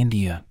emissions by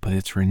India, but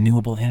its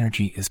renewable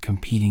energy is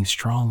competing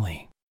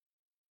strongly.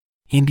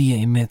 India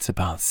emits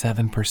about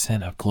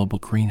 7% of global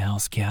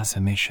greenhouse gas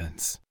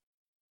emissions.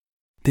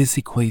 This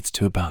equates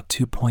to about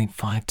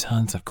 2.5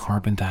 tons of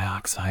carbon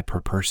dioxide per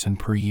person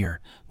per year,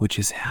 which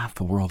is half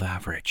the world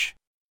average.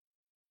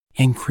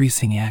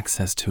 Increasing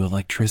access to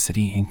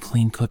electricity and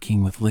clean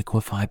cooking with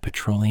liquefied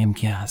petroleum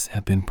gas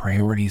have been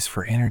priorities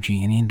for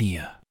energy in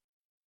India.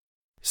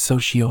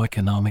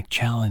 Socioeconomic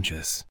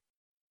challenges.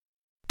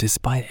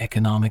 Despite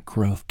economic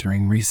growth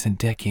during recent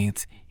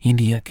decades,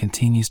 India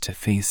continues to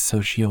face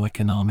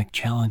socioeconomic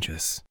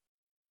challenges.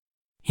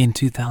 In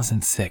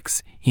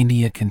 2006,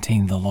 India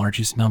contained the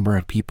largest number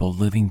of people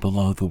living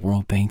below the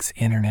World Bank's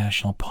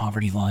international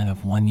poverty line of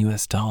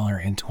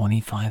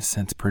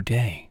 $1.25 per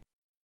day.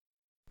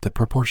 The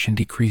proportion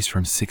decreased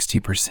from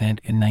 60%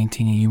 in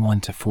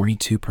 1981 to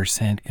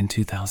 42% in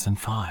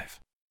 2005.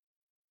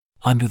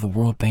 Under the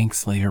World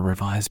Bank's later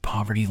revised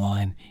poverty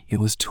line, it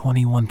was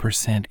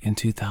 21% in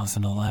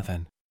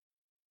 2011.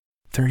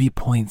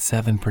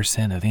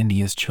 30.7% of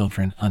India's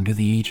children under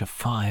the age of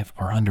 5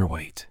 are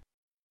underweight.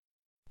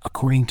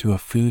 According to a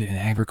Food and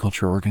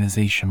Agriculture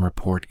Organization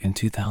report in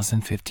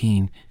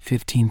 2015,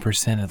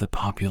 15% of the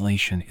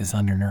population is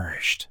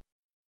undernourished.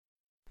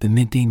 The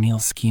midday meal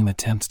scheme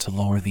attempts to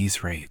lower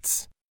these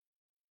rates.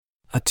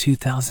 A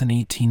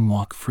 2018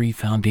 Walk Free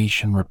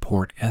Foundation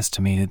report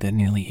estimated that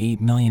nearly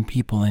 8 million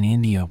people in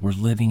India were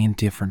living in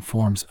different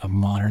forms of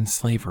modern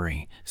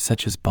slavery,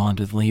 such as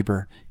bonded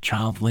labor,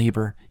 child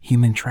labor,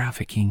 human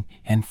trafficking,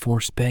 and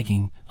forced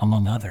begging,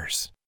 among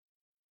others.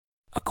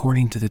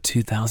 According to the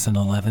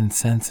 2011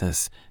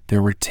 census,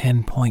 there were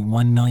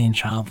 10.1 million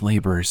child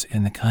laborers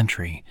in the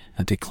country,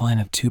 a decline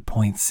of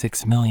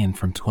 2.6 million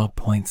from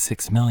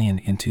 12.6 million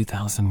in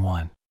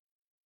 2001.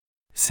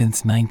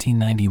 Since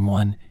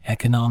 1991,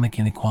 economic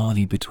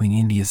inequality between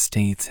India's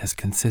states has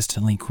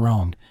consistently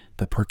grown.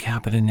 The per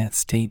capita net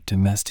state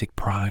domestic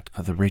product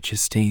of the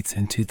richest states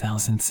in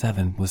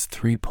 2007 was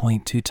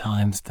 3.2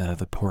 times that of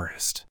the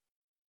poorest.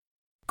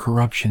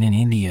 Corruption in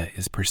India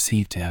is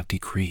perceived to have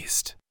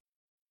decreased.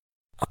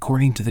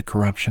 According to the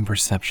Corruption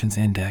Perceptions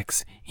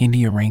Index,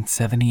 India ranked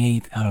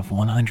 78th out of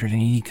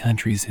 180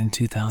 countries in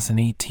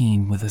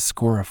 2018 with a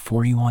score of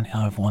 41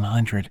 out of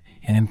 100,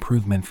 an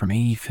improvement from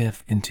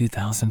 85th in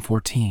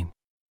 2014.